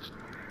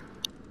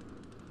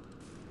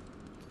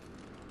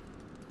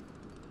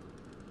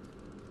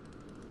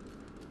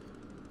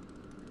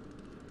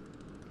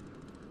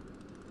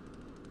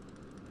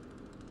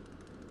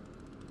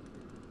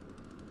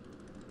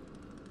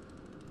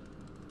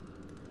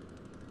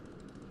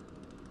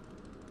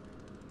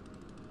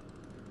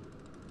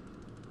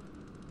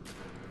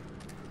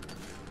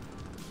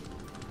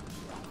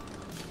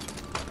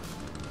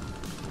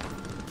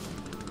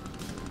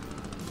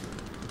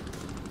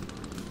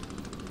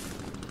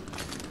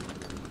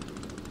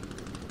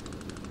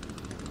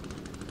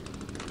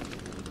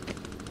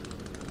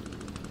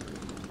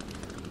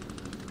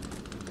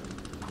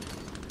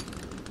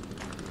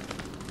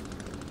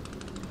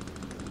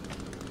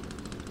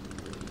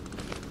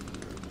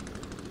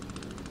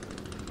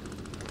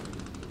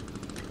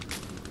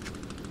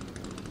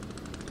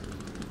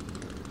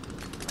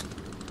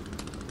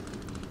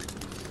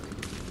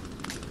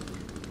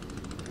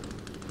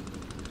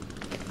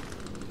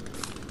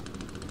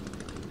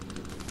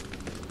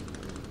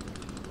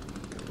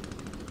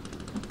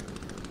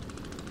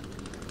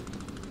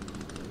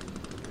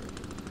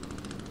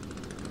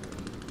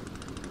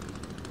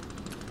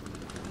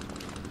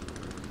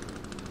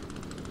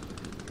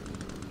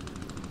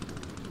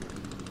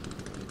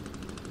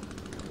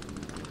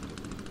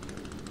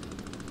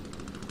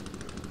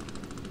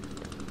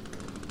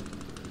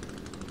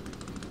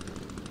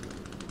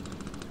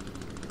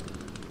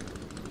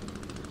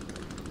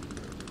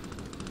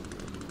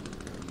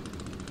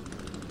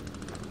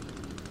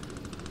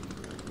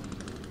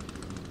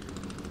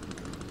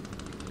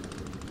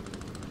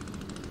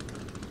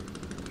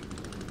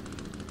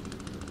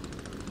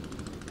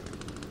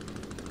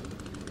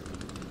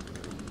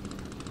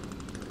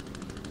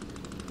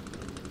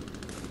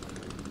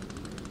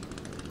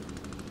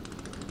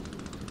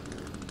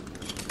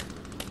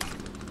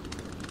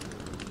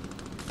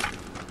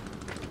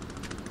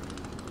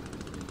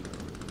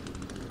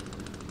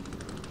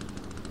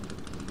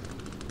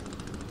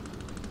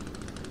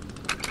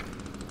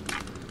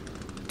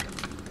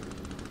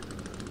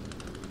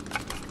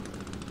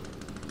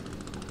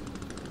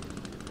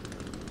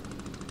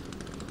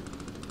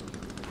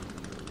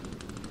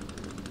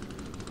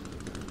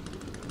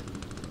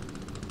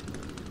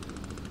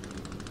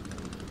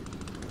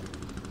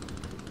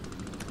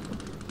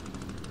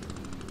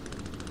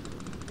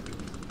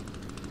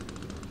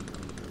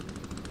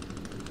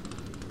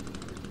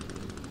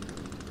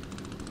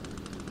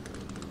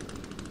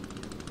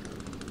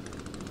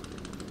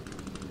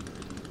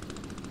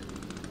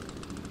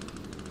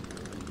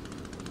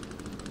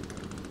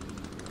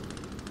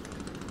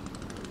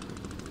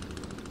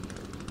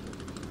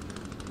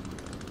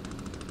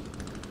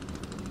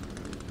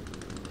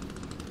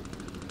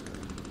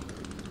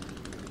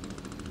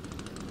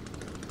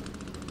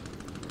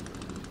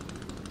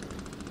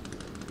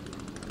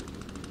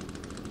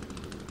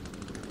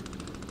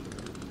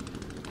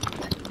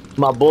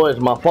 My boy, it's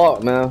my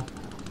fault, man.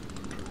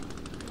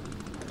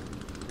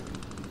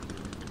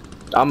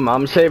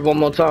 I'm save one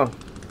more time.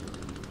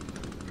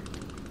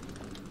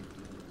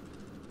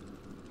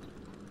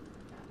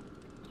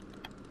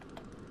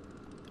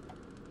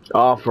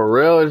 Oh, for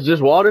real? It's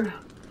just water?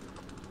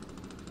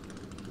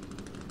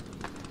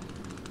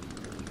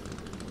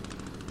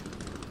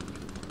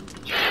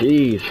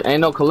 Jeez, ain't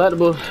no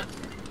collectibles?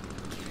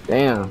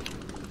 Damn.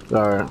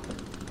 Alright.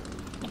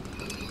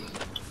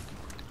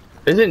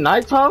 Is it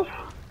nighttime?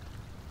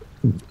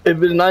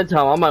 If it's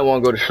nighttime, I might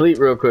want to go to sleep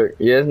real quick.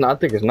 Yeah, it's not, I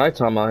think it's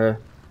nighttime out here.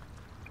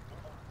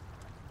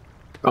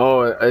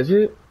 Oh, is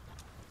it?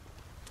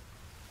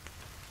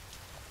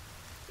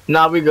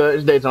 Nah, we good.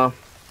 It's daytime.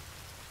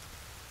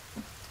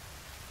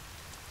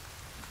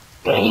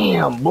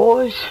 Damn,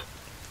 boys.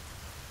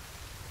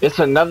 It's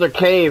another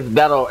cave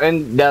that'll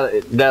end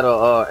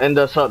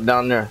us up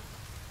down there.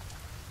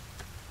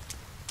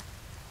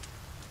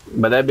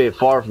 But that'd be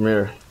far from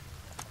here.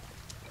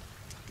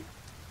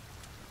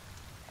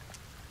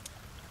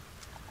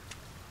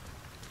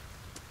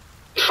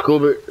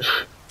 Scuba.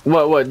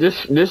 What?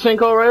 This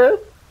sinkhole right here?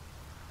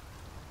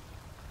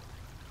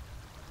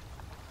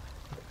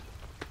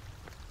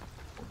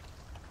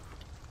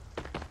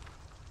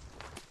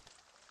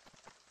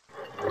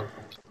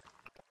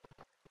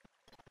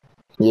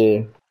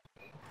 Yeah.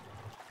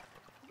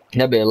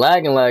 That be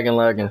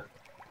lagging.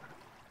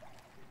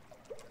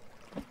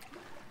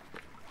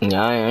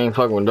 Yeah, I ain't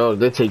fucking with those.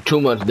 They take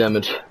too much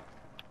damage.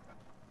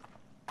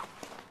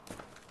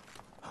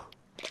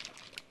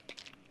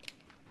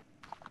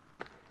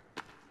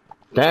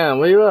 Damn,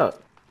 where you at?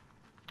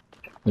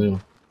 Hmm.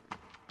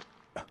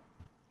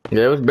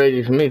 Yeah, it was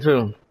baity for me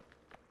too.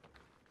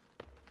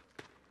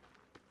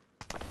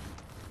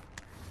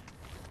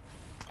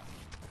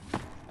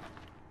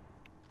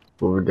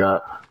 What we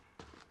got?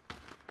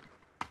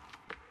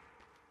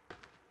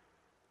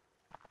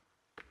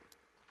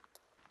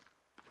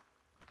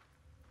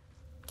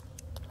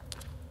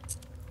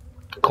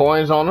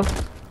 Coins on them.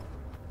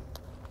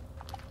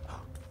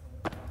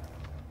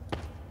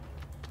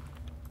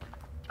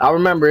 I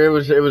remember it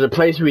was a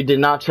place we did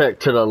not check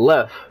to the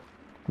left.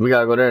 We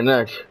gotta go there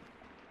next.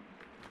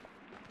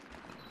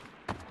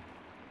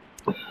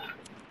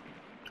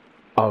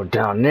 Oh,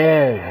 down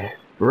there.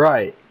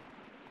 Right.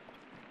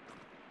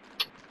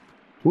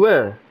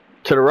 Where?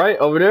 To the right?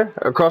 Over there?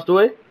 Across the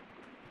way?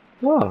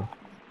 Oh.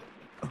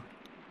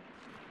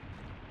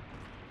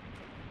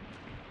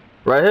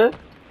 Right here?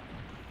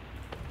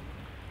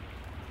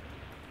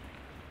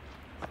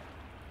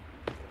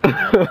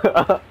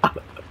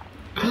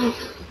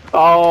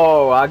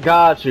 Oh, I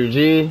got you,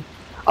 G.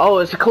 Oh,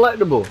 it's a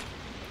collectible.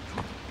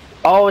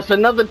 Oh, it's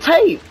another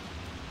tape.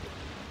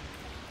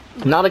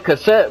 Not a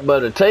cassette,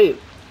 but a tape.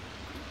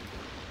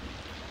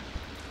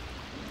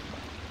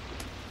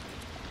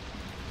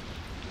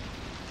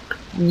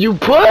 You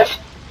pushed?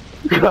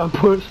 You got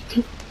pushed.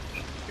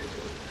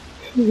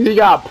 He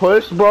got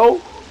pushed, bro.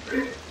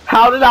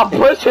 How did I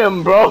push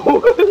him, bro?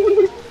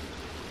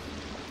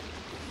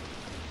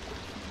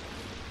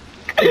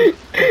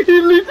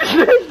 He leaped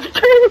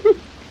the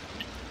game.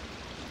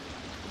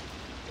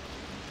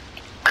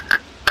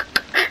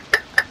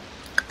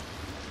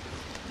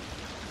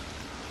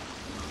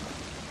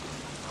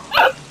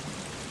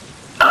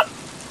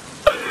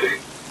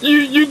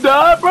 You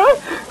died, bro?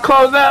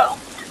 Close out.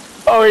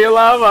 Oh, you're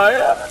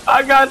alive.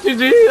 I got you,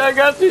 G. I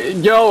got you.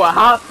 Yo,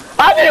 I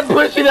didn't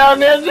push you down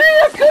there, G.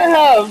 I could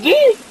have,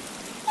 G.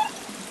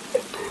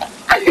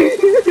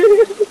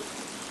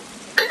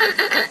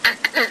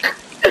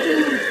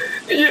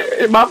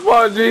 Yeah, my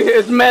fault, G.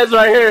 It's Meds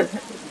right here.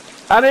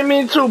 I didn't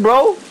mean to,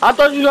 bro. I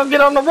thought you was gonna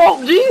get on the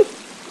rope, G.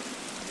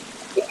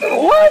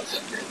 What?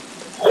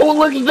 Who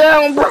looks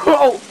down,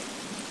 bro?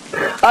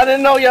 I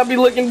didn't know y'all be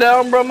looking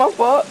down, bro. My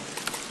fault.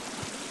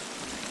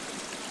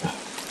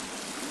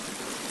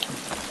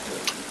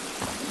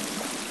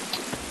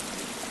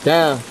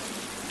 Damn.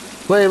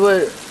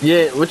 Wait.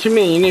 Yeah, what you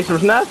mean? You need some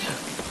snacks?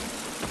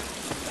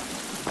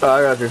 Oh,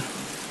 I got you.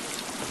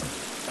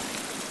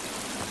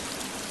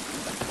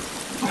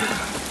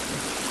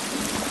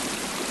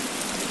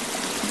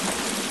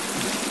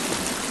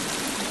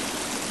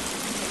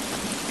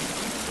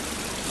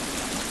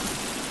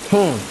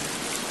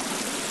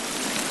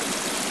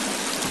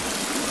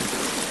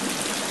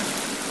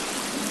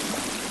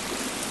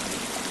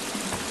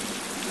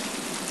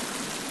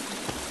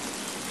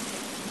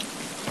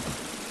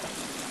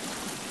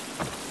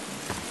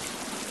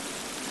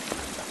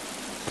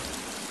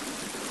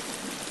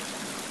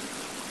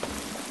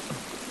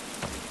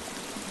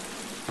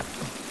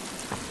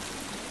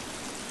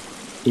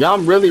 Yeah,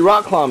 I'm really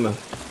rock climbing.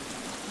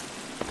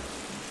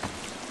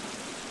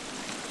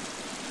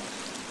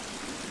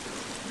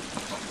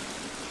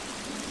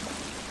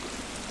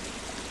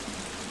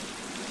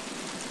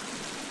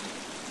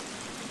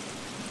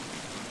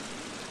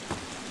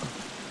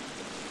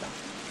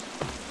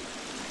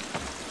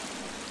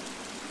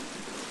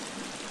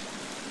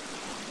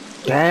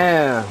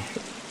 Damn.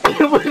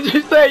 What did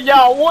you say,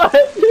 y'all what?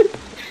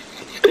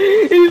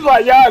 He's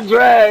like, y'all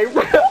drag,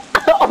 bro.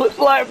 I was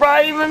like, bro,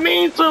 I didn't even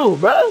mean to,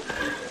 bro.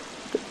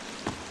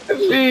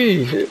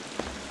 Jeez.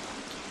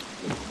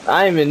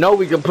 I didn't even know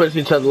we could push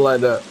each other like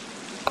that.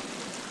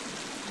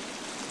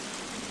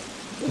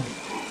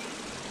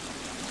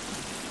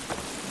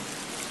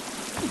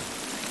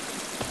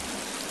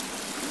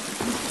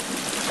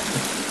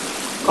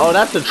 Oh,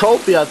 that's a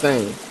trophy, I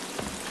think.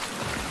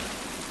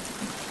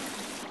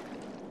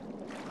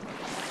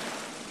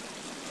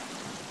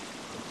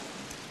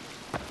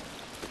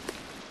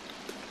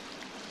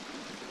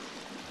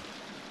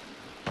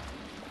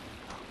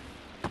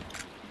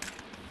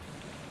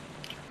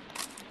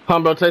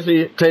 Come on, bro, take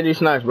these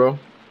snacks, bro.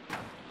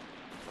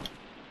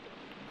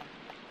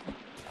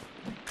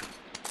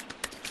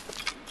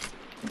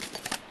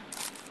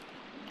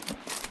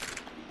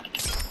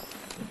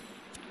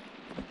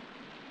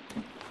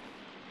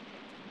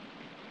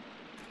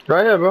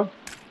 Right here, bro.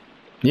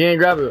 You ain't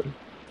grab it.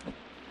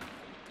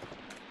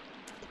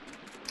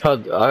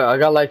 I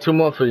got like 2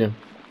 more for you.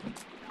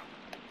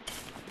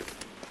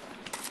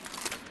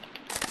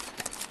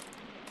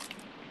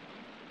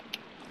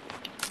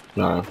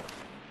 Nah.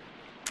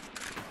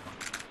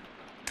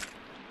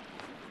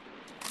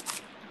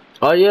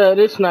 Oh yeah, it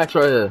is snacks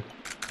right here.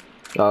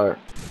 Alright.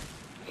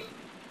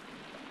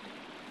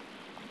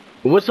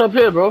 What's up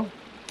here, bro?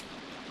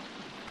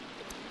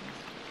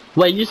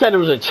 Wait, you said it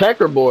was a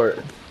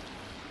checkerboard.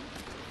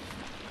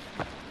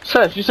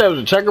 Seth, you said it was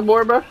a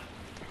checkerboard, bro?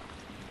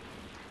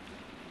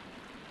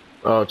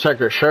 Oh,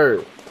 checker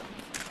shirt.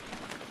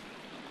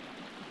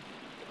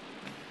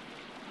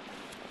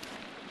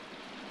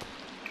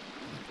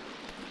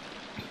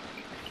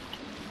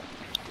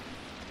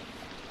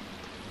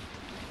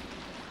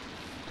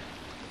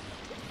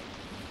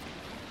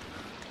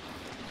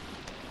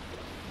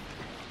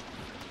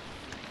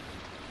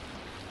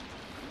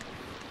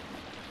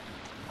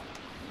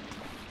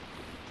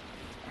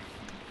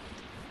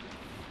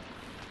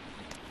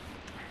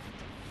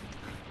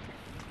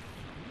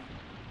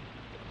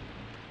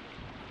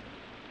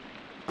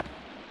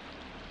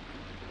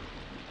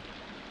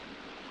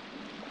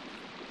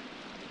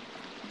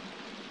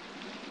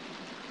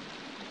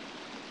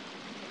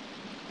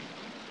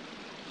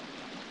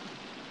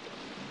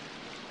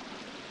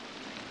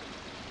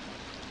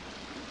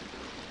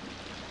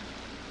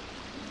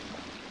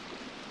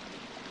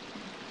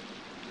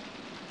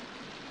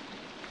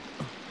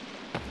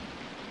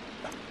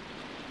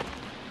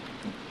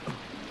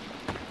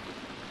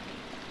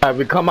 Alright,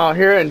 we come out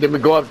here and then we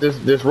go up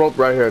this rope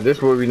right here. This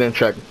is where we then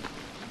check.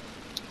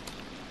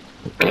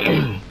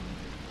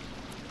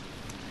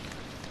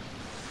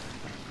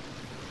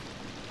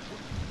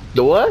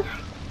 The what?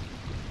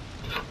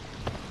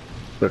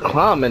 The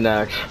climbing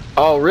axe.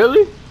 Oh,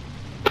 really?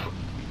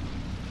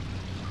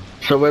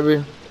 So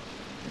maybe.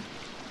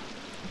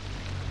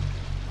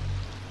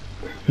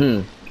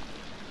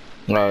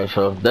 Alright,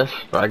 so that's.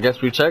 I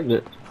guess we checked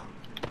it.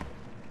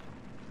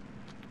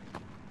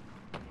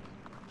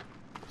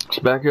 It's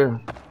back here.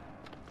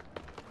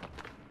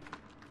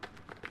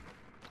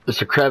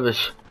 It's a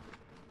crevice.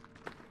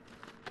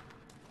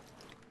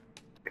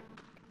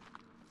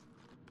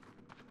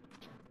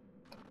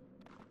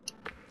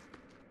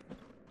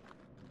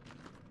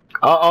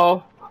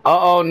 Uh-oh.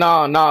 Uh-oh,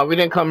 nah, we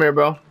didn't come here,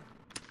 bro.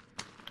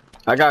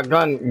 I got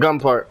gun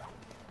part.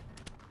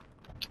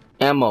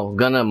 Ammo,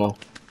 gun ammo.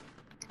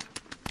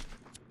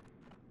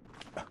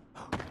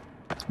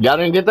 Y'all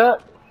didn't get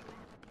that?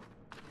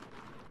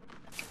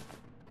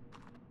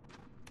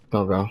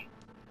 Okay.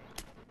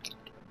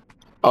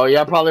 Oh,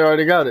 y'all probably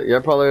already got it.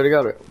 Y'all probably already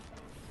got it.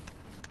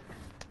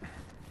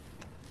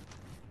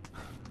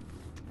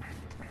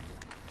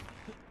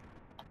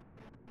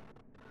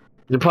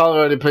 You probably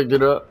already picked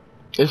it up.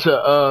 It's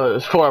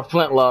it's for a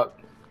flintlock.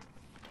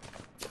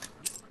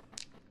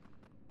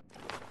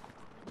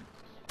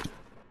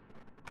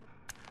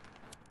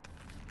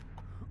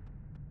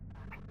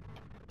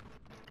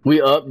 We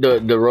up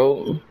the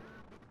road.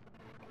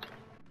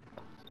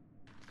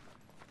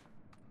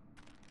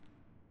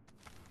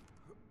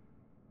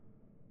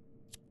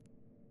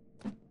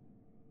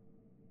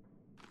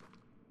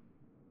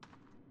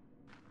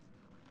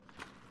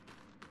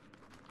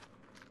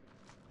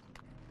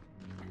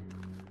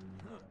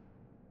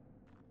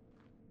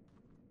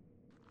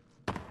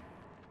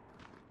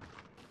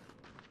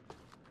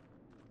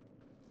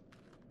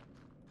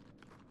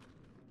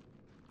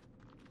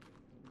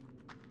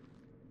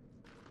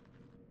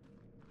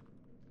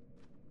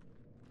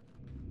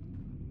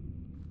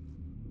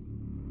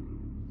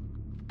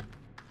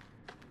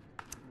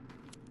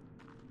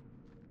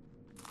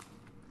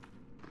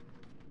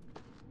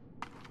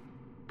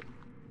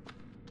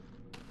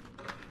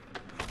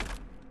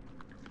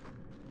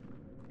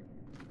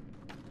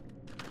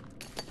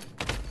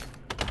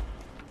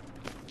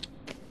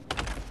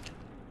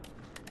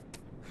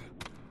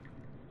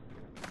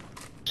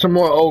 Some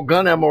more old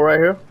gun ammo right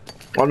here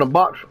on the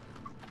box.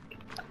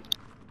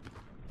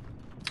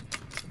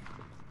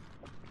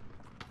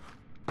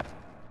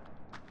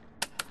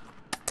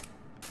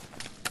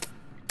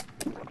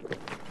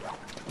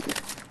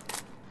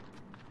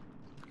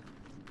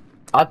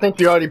 I think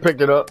you already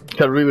picked it up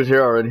because we was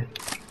here already.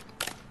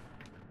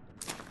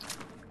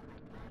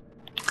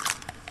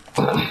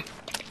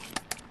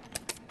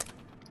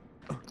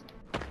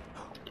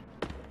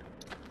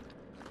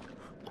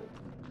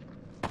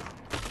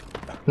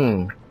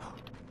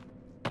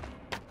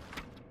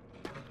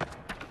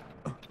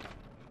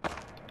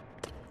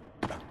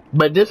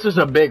 But this is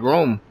a big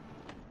room.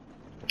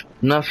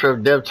 I'm not sure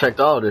if Dev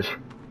checked all this.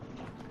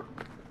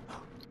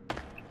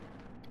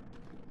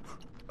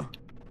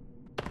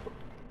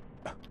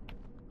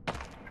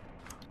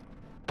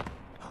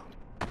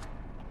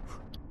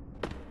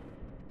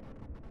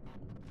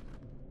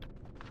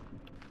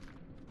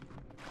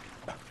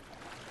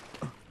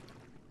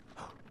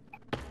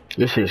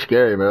 This shit's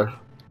scary, bro.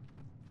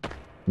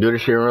 Do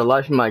this shit in real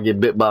life, you might get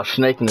bit by a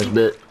snake in this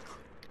bit.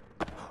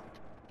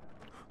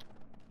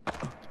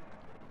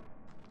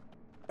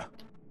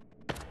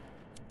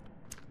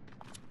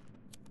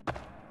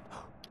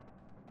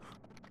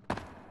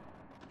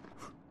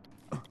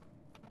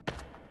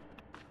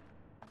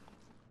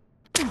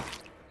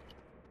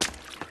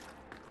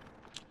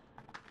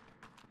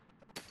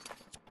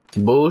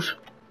 Booze.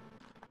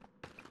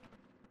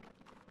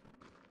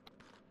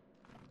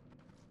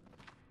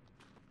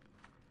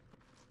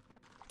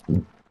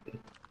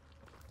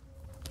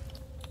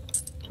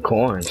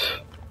 coins.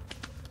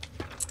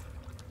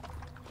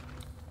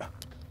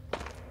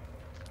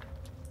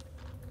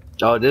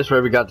 Oh, this is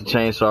where we got the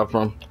chainsaw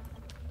from.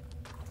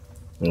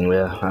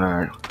 Yeah,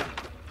 alright.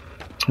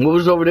 What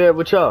was over there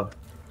with y'all?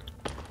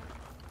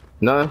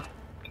 None?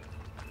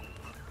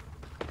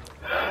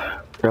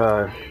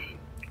 Damn,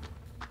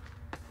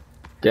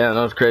 that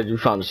was crazy. You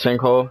found a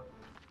sinkhole?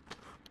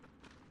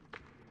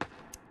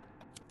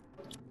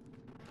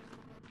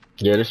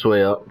 Yeah, this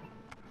way up.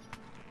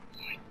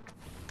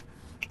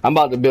 I'm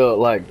about to build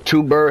like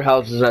 2 bird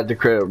houses at the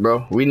crib,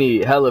 bro. We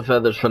need hella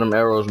feathers for them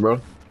arrows,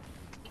 bro.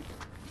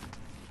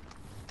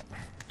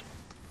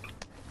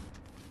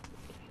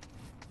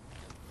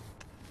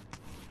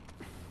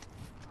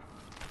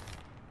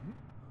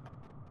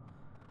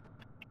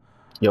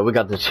 Yo, we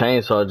got the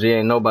chainsaw, G.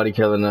 Ain't nobody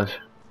killing us.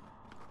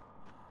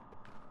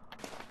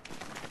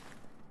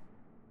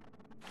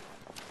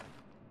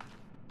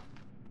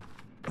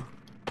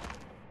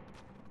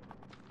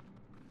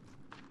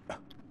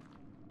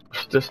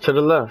 It's just to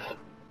the left.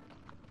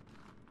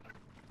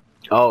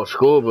 Oh,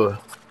 scuba.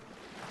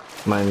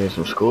 Might need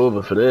some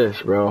scuba for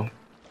this, bro.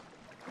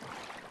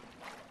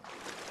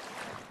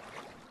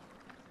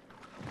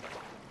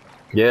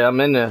 Yeah, I'm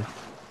in there.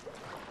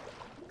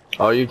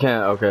 Oh, you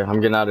can't? Okay, I'm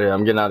getting out of here.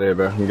 I'm getting out of here,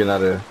 bro. I'm getting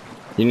out of here.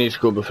 You need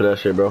scuba for that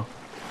shit, bro.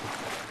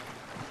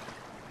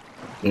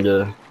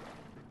 Yeah.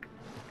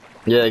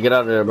 Yeah, get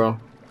out of there, bro.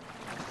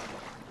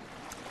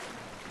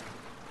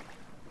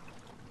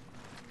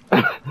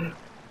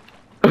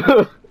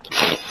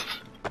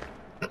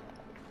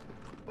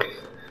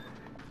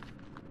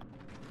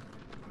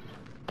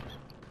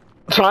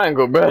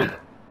 Triangle, bro.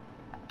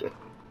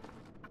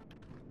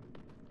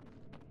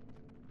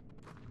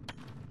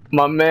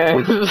 My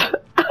man.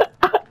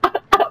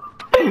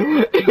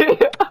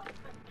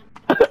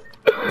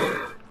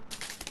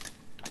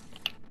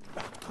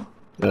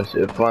 That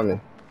shit funny.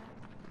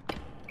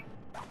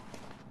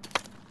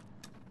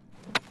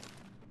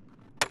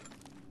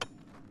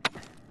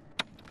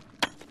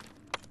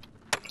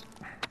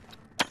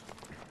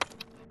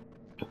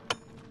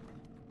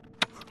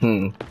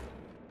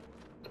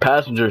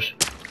 Passengers.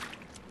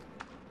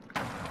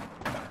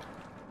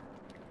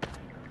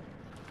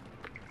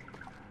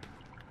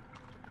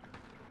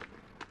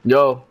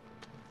 Yo.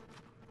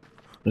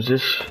 Is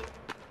this?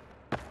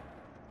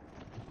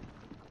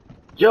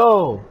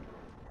 Yo.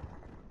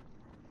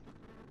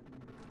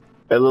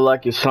 It look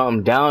like it's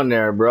something down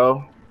there,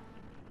 bro.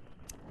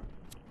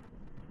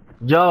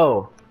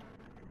 Yo.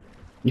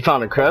 You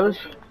found a crevice?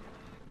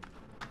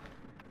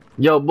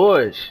 Yo,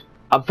 boys.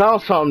 I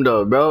found something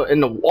though, bro. In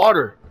the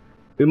water.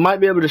 We might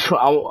be able to swim.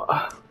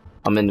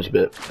 I'm in this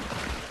bit.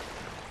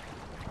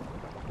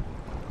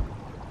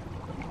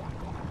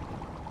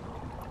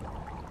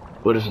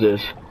 What is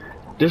this?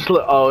 This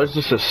look. Oh, it's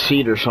just a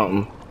seat or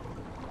something.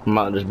 I'm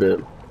out of this bit.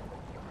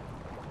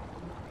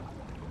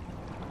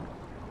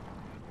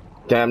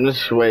 Damn,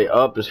 this way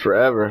up is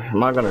forever.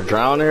 Am I gonna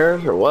drown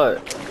here or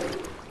what?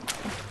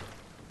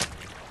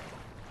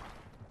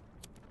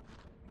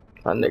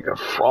 That nigga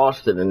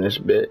frosted in this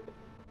bit.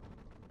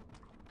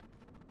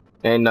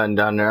 Ain't nothing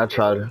down there. I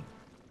tried it.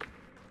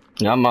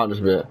 Yeah, I'm out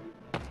this bit.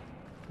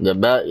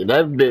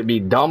 That bit be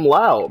dumb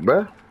loud,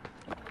 bruh.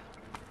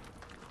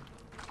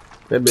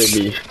 That bit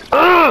be.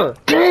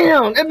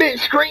 Damn! That bit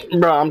scream,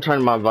 bro. I'm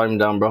turning my volume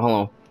down, bro. Hold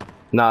on.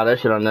 Nah, that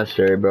shit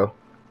unnecessary, bro.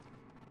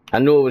 I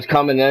knew it was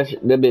coming.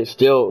 That bit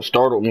still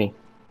startled me.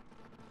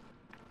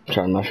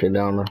 Turn my shit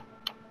down, bro.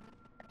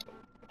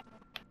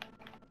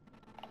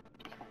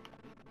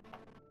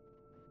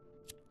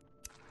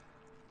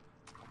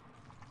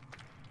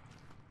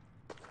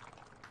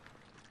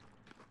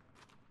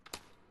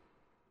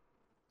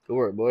 Good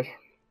work, boys.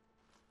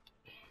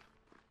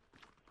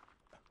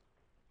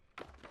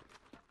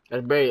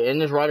 That's Barry,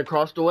 and it's right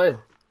across the way.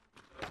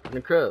 In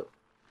the crib.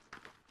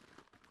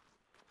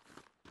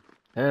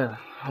 Yeah,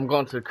 I'm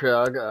going to the crib.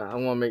 I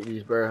want to make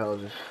these bear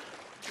houses.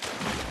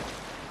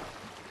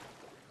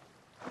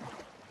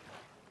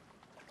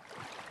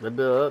 They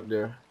build up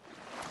there.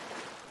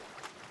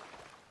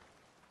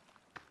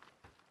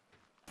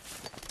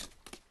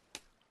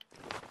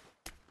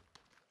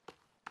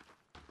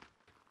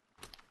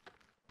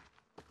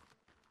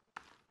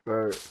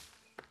 Right.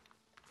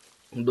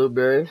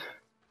 Blueberries.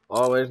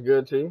 Always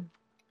good to you.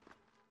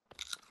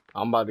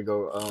 I'm about to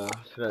go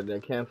sit at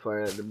that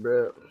campfire at the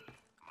bread.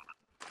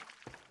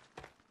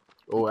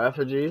 Oh,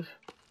 effigies.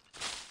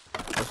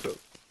 What's up?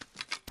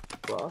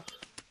 Cross.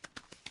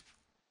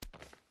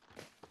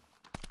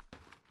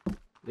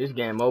 This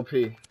game OP.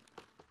 It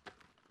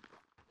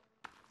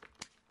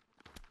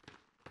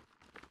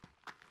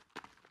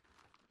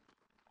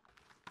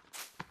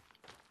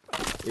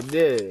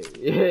did.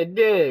 Yeah, it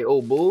did.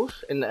 Oh,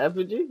 bulls in the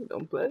effigy.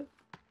 Don't play.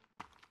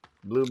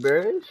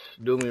 Blueberries.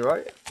 Do me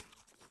right.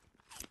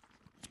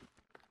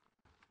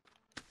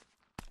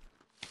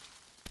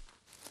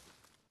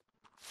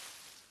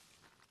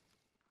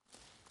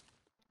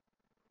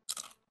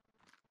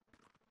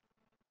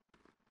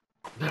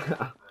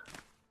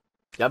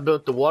 Y'all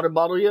built the water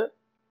bottle yet?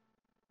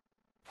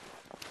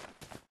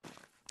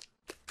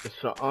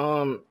 It's a,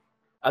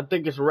 I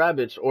think it's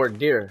rabbits or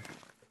deer.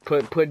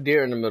 Put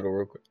deer in the middle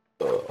real quick.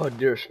 A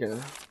deer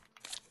skin.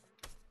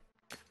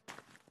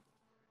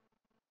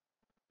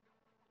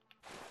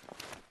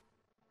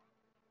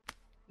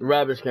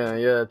 Rabbit skin,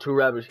 yeah, 2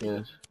 rabbit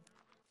skins.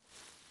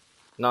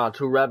 Nah,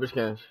 2 rabbit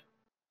skins.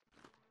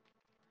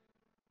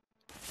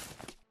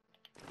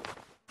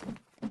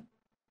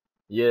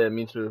 Yeah,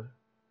 me too.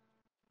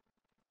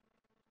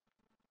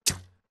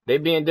 They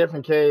be in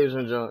different caves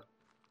and junk.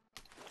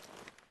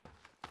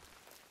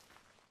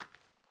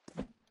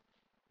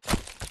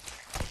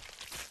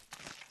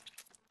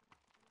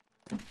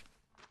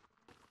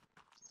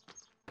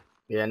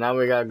 Yeah, now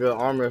we got good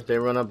armor if they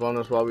run up on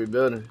us while we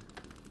building.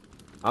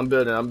 I'm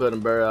building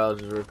barrel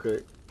houses real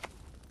quick.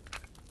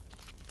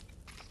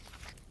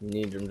 You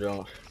need them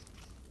Jones.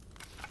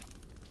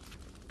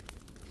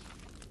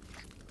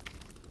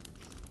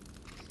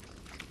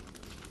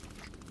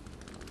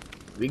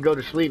 We go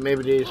to sleep,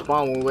 maybe they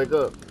spawn when we wake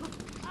up.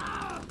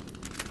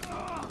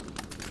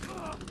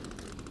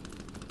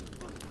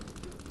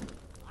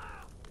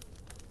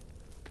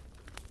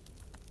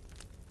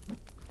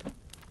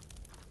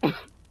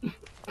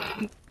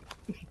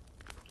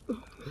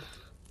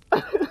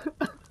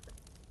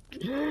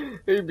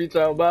 He be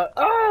talking about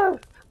ah.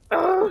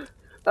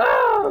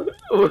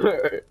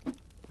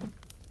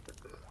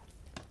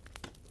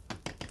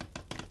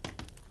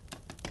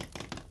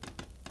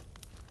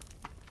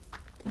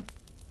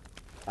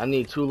 I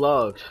need 2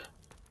 logs.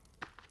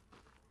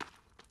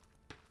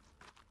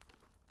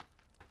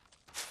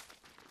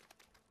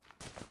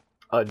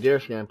 A deer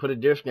skin. Put a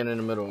deer skin in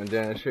the middle, and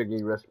then it should give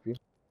you recipe.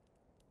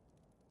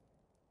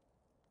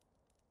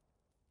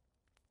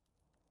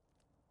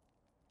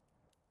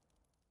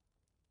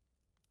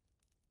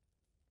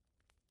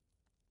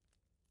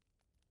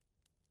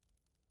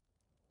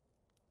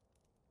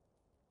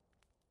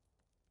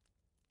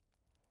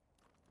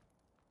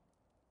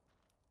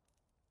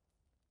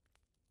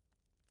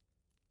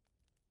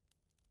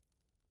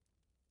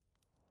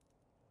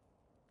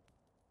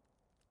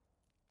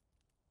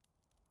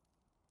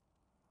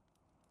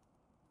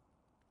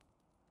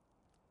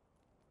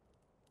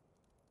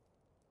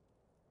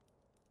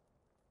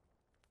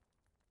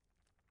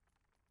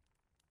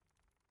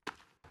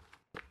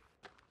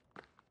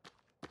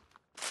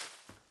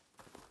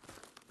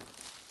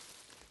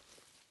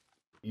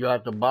 You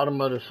at the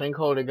bottom of the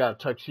sinkhole, they got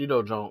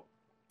tuxedo jump.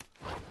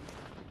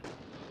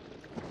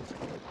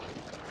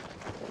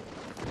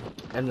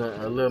 And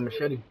a little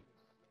machete.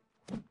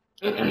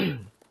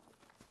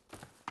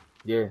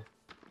 Yeah.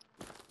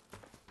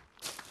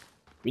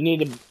 We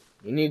need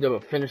to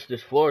finish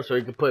this floor so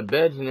you can put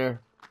beds in there.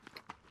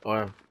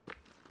 Or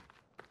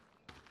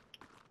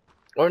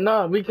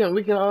nah, we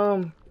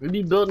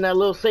be building that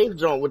little safe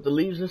jump with the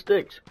leaves and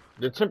sticks.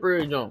 The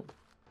temporary jump.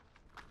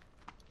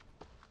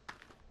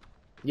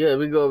 Yeah,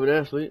 we go over there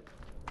and sleep.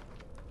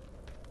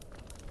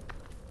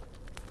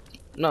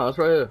 No, it's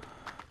right here.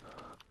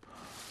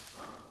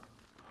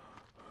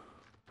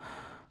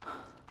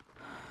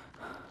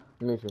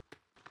 Let me see.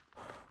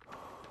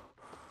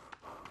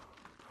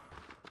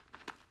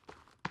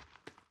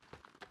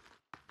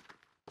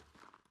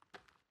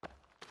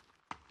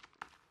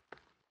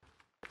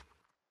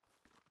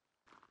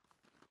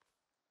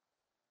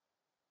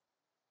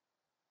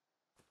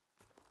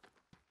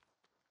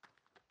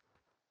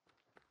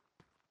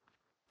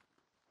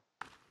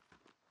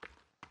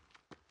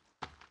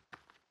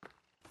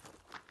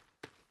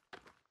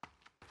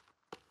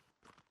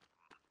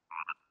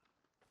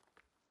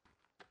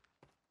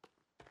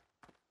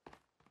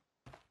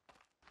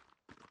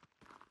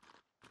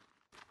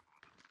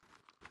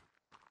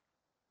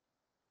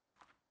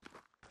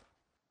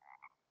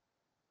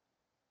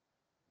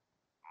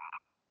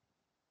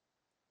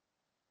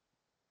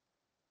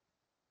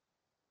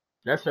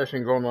 That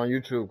session going on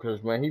YouTube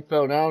because when he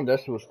fell down, that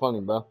shit was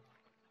funny, bro.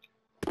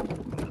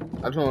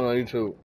 I told him on YouTube.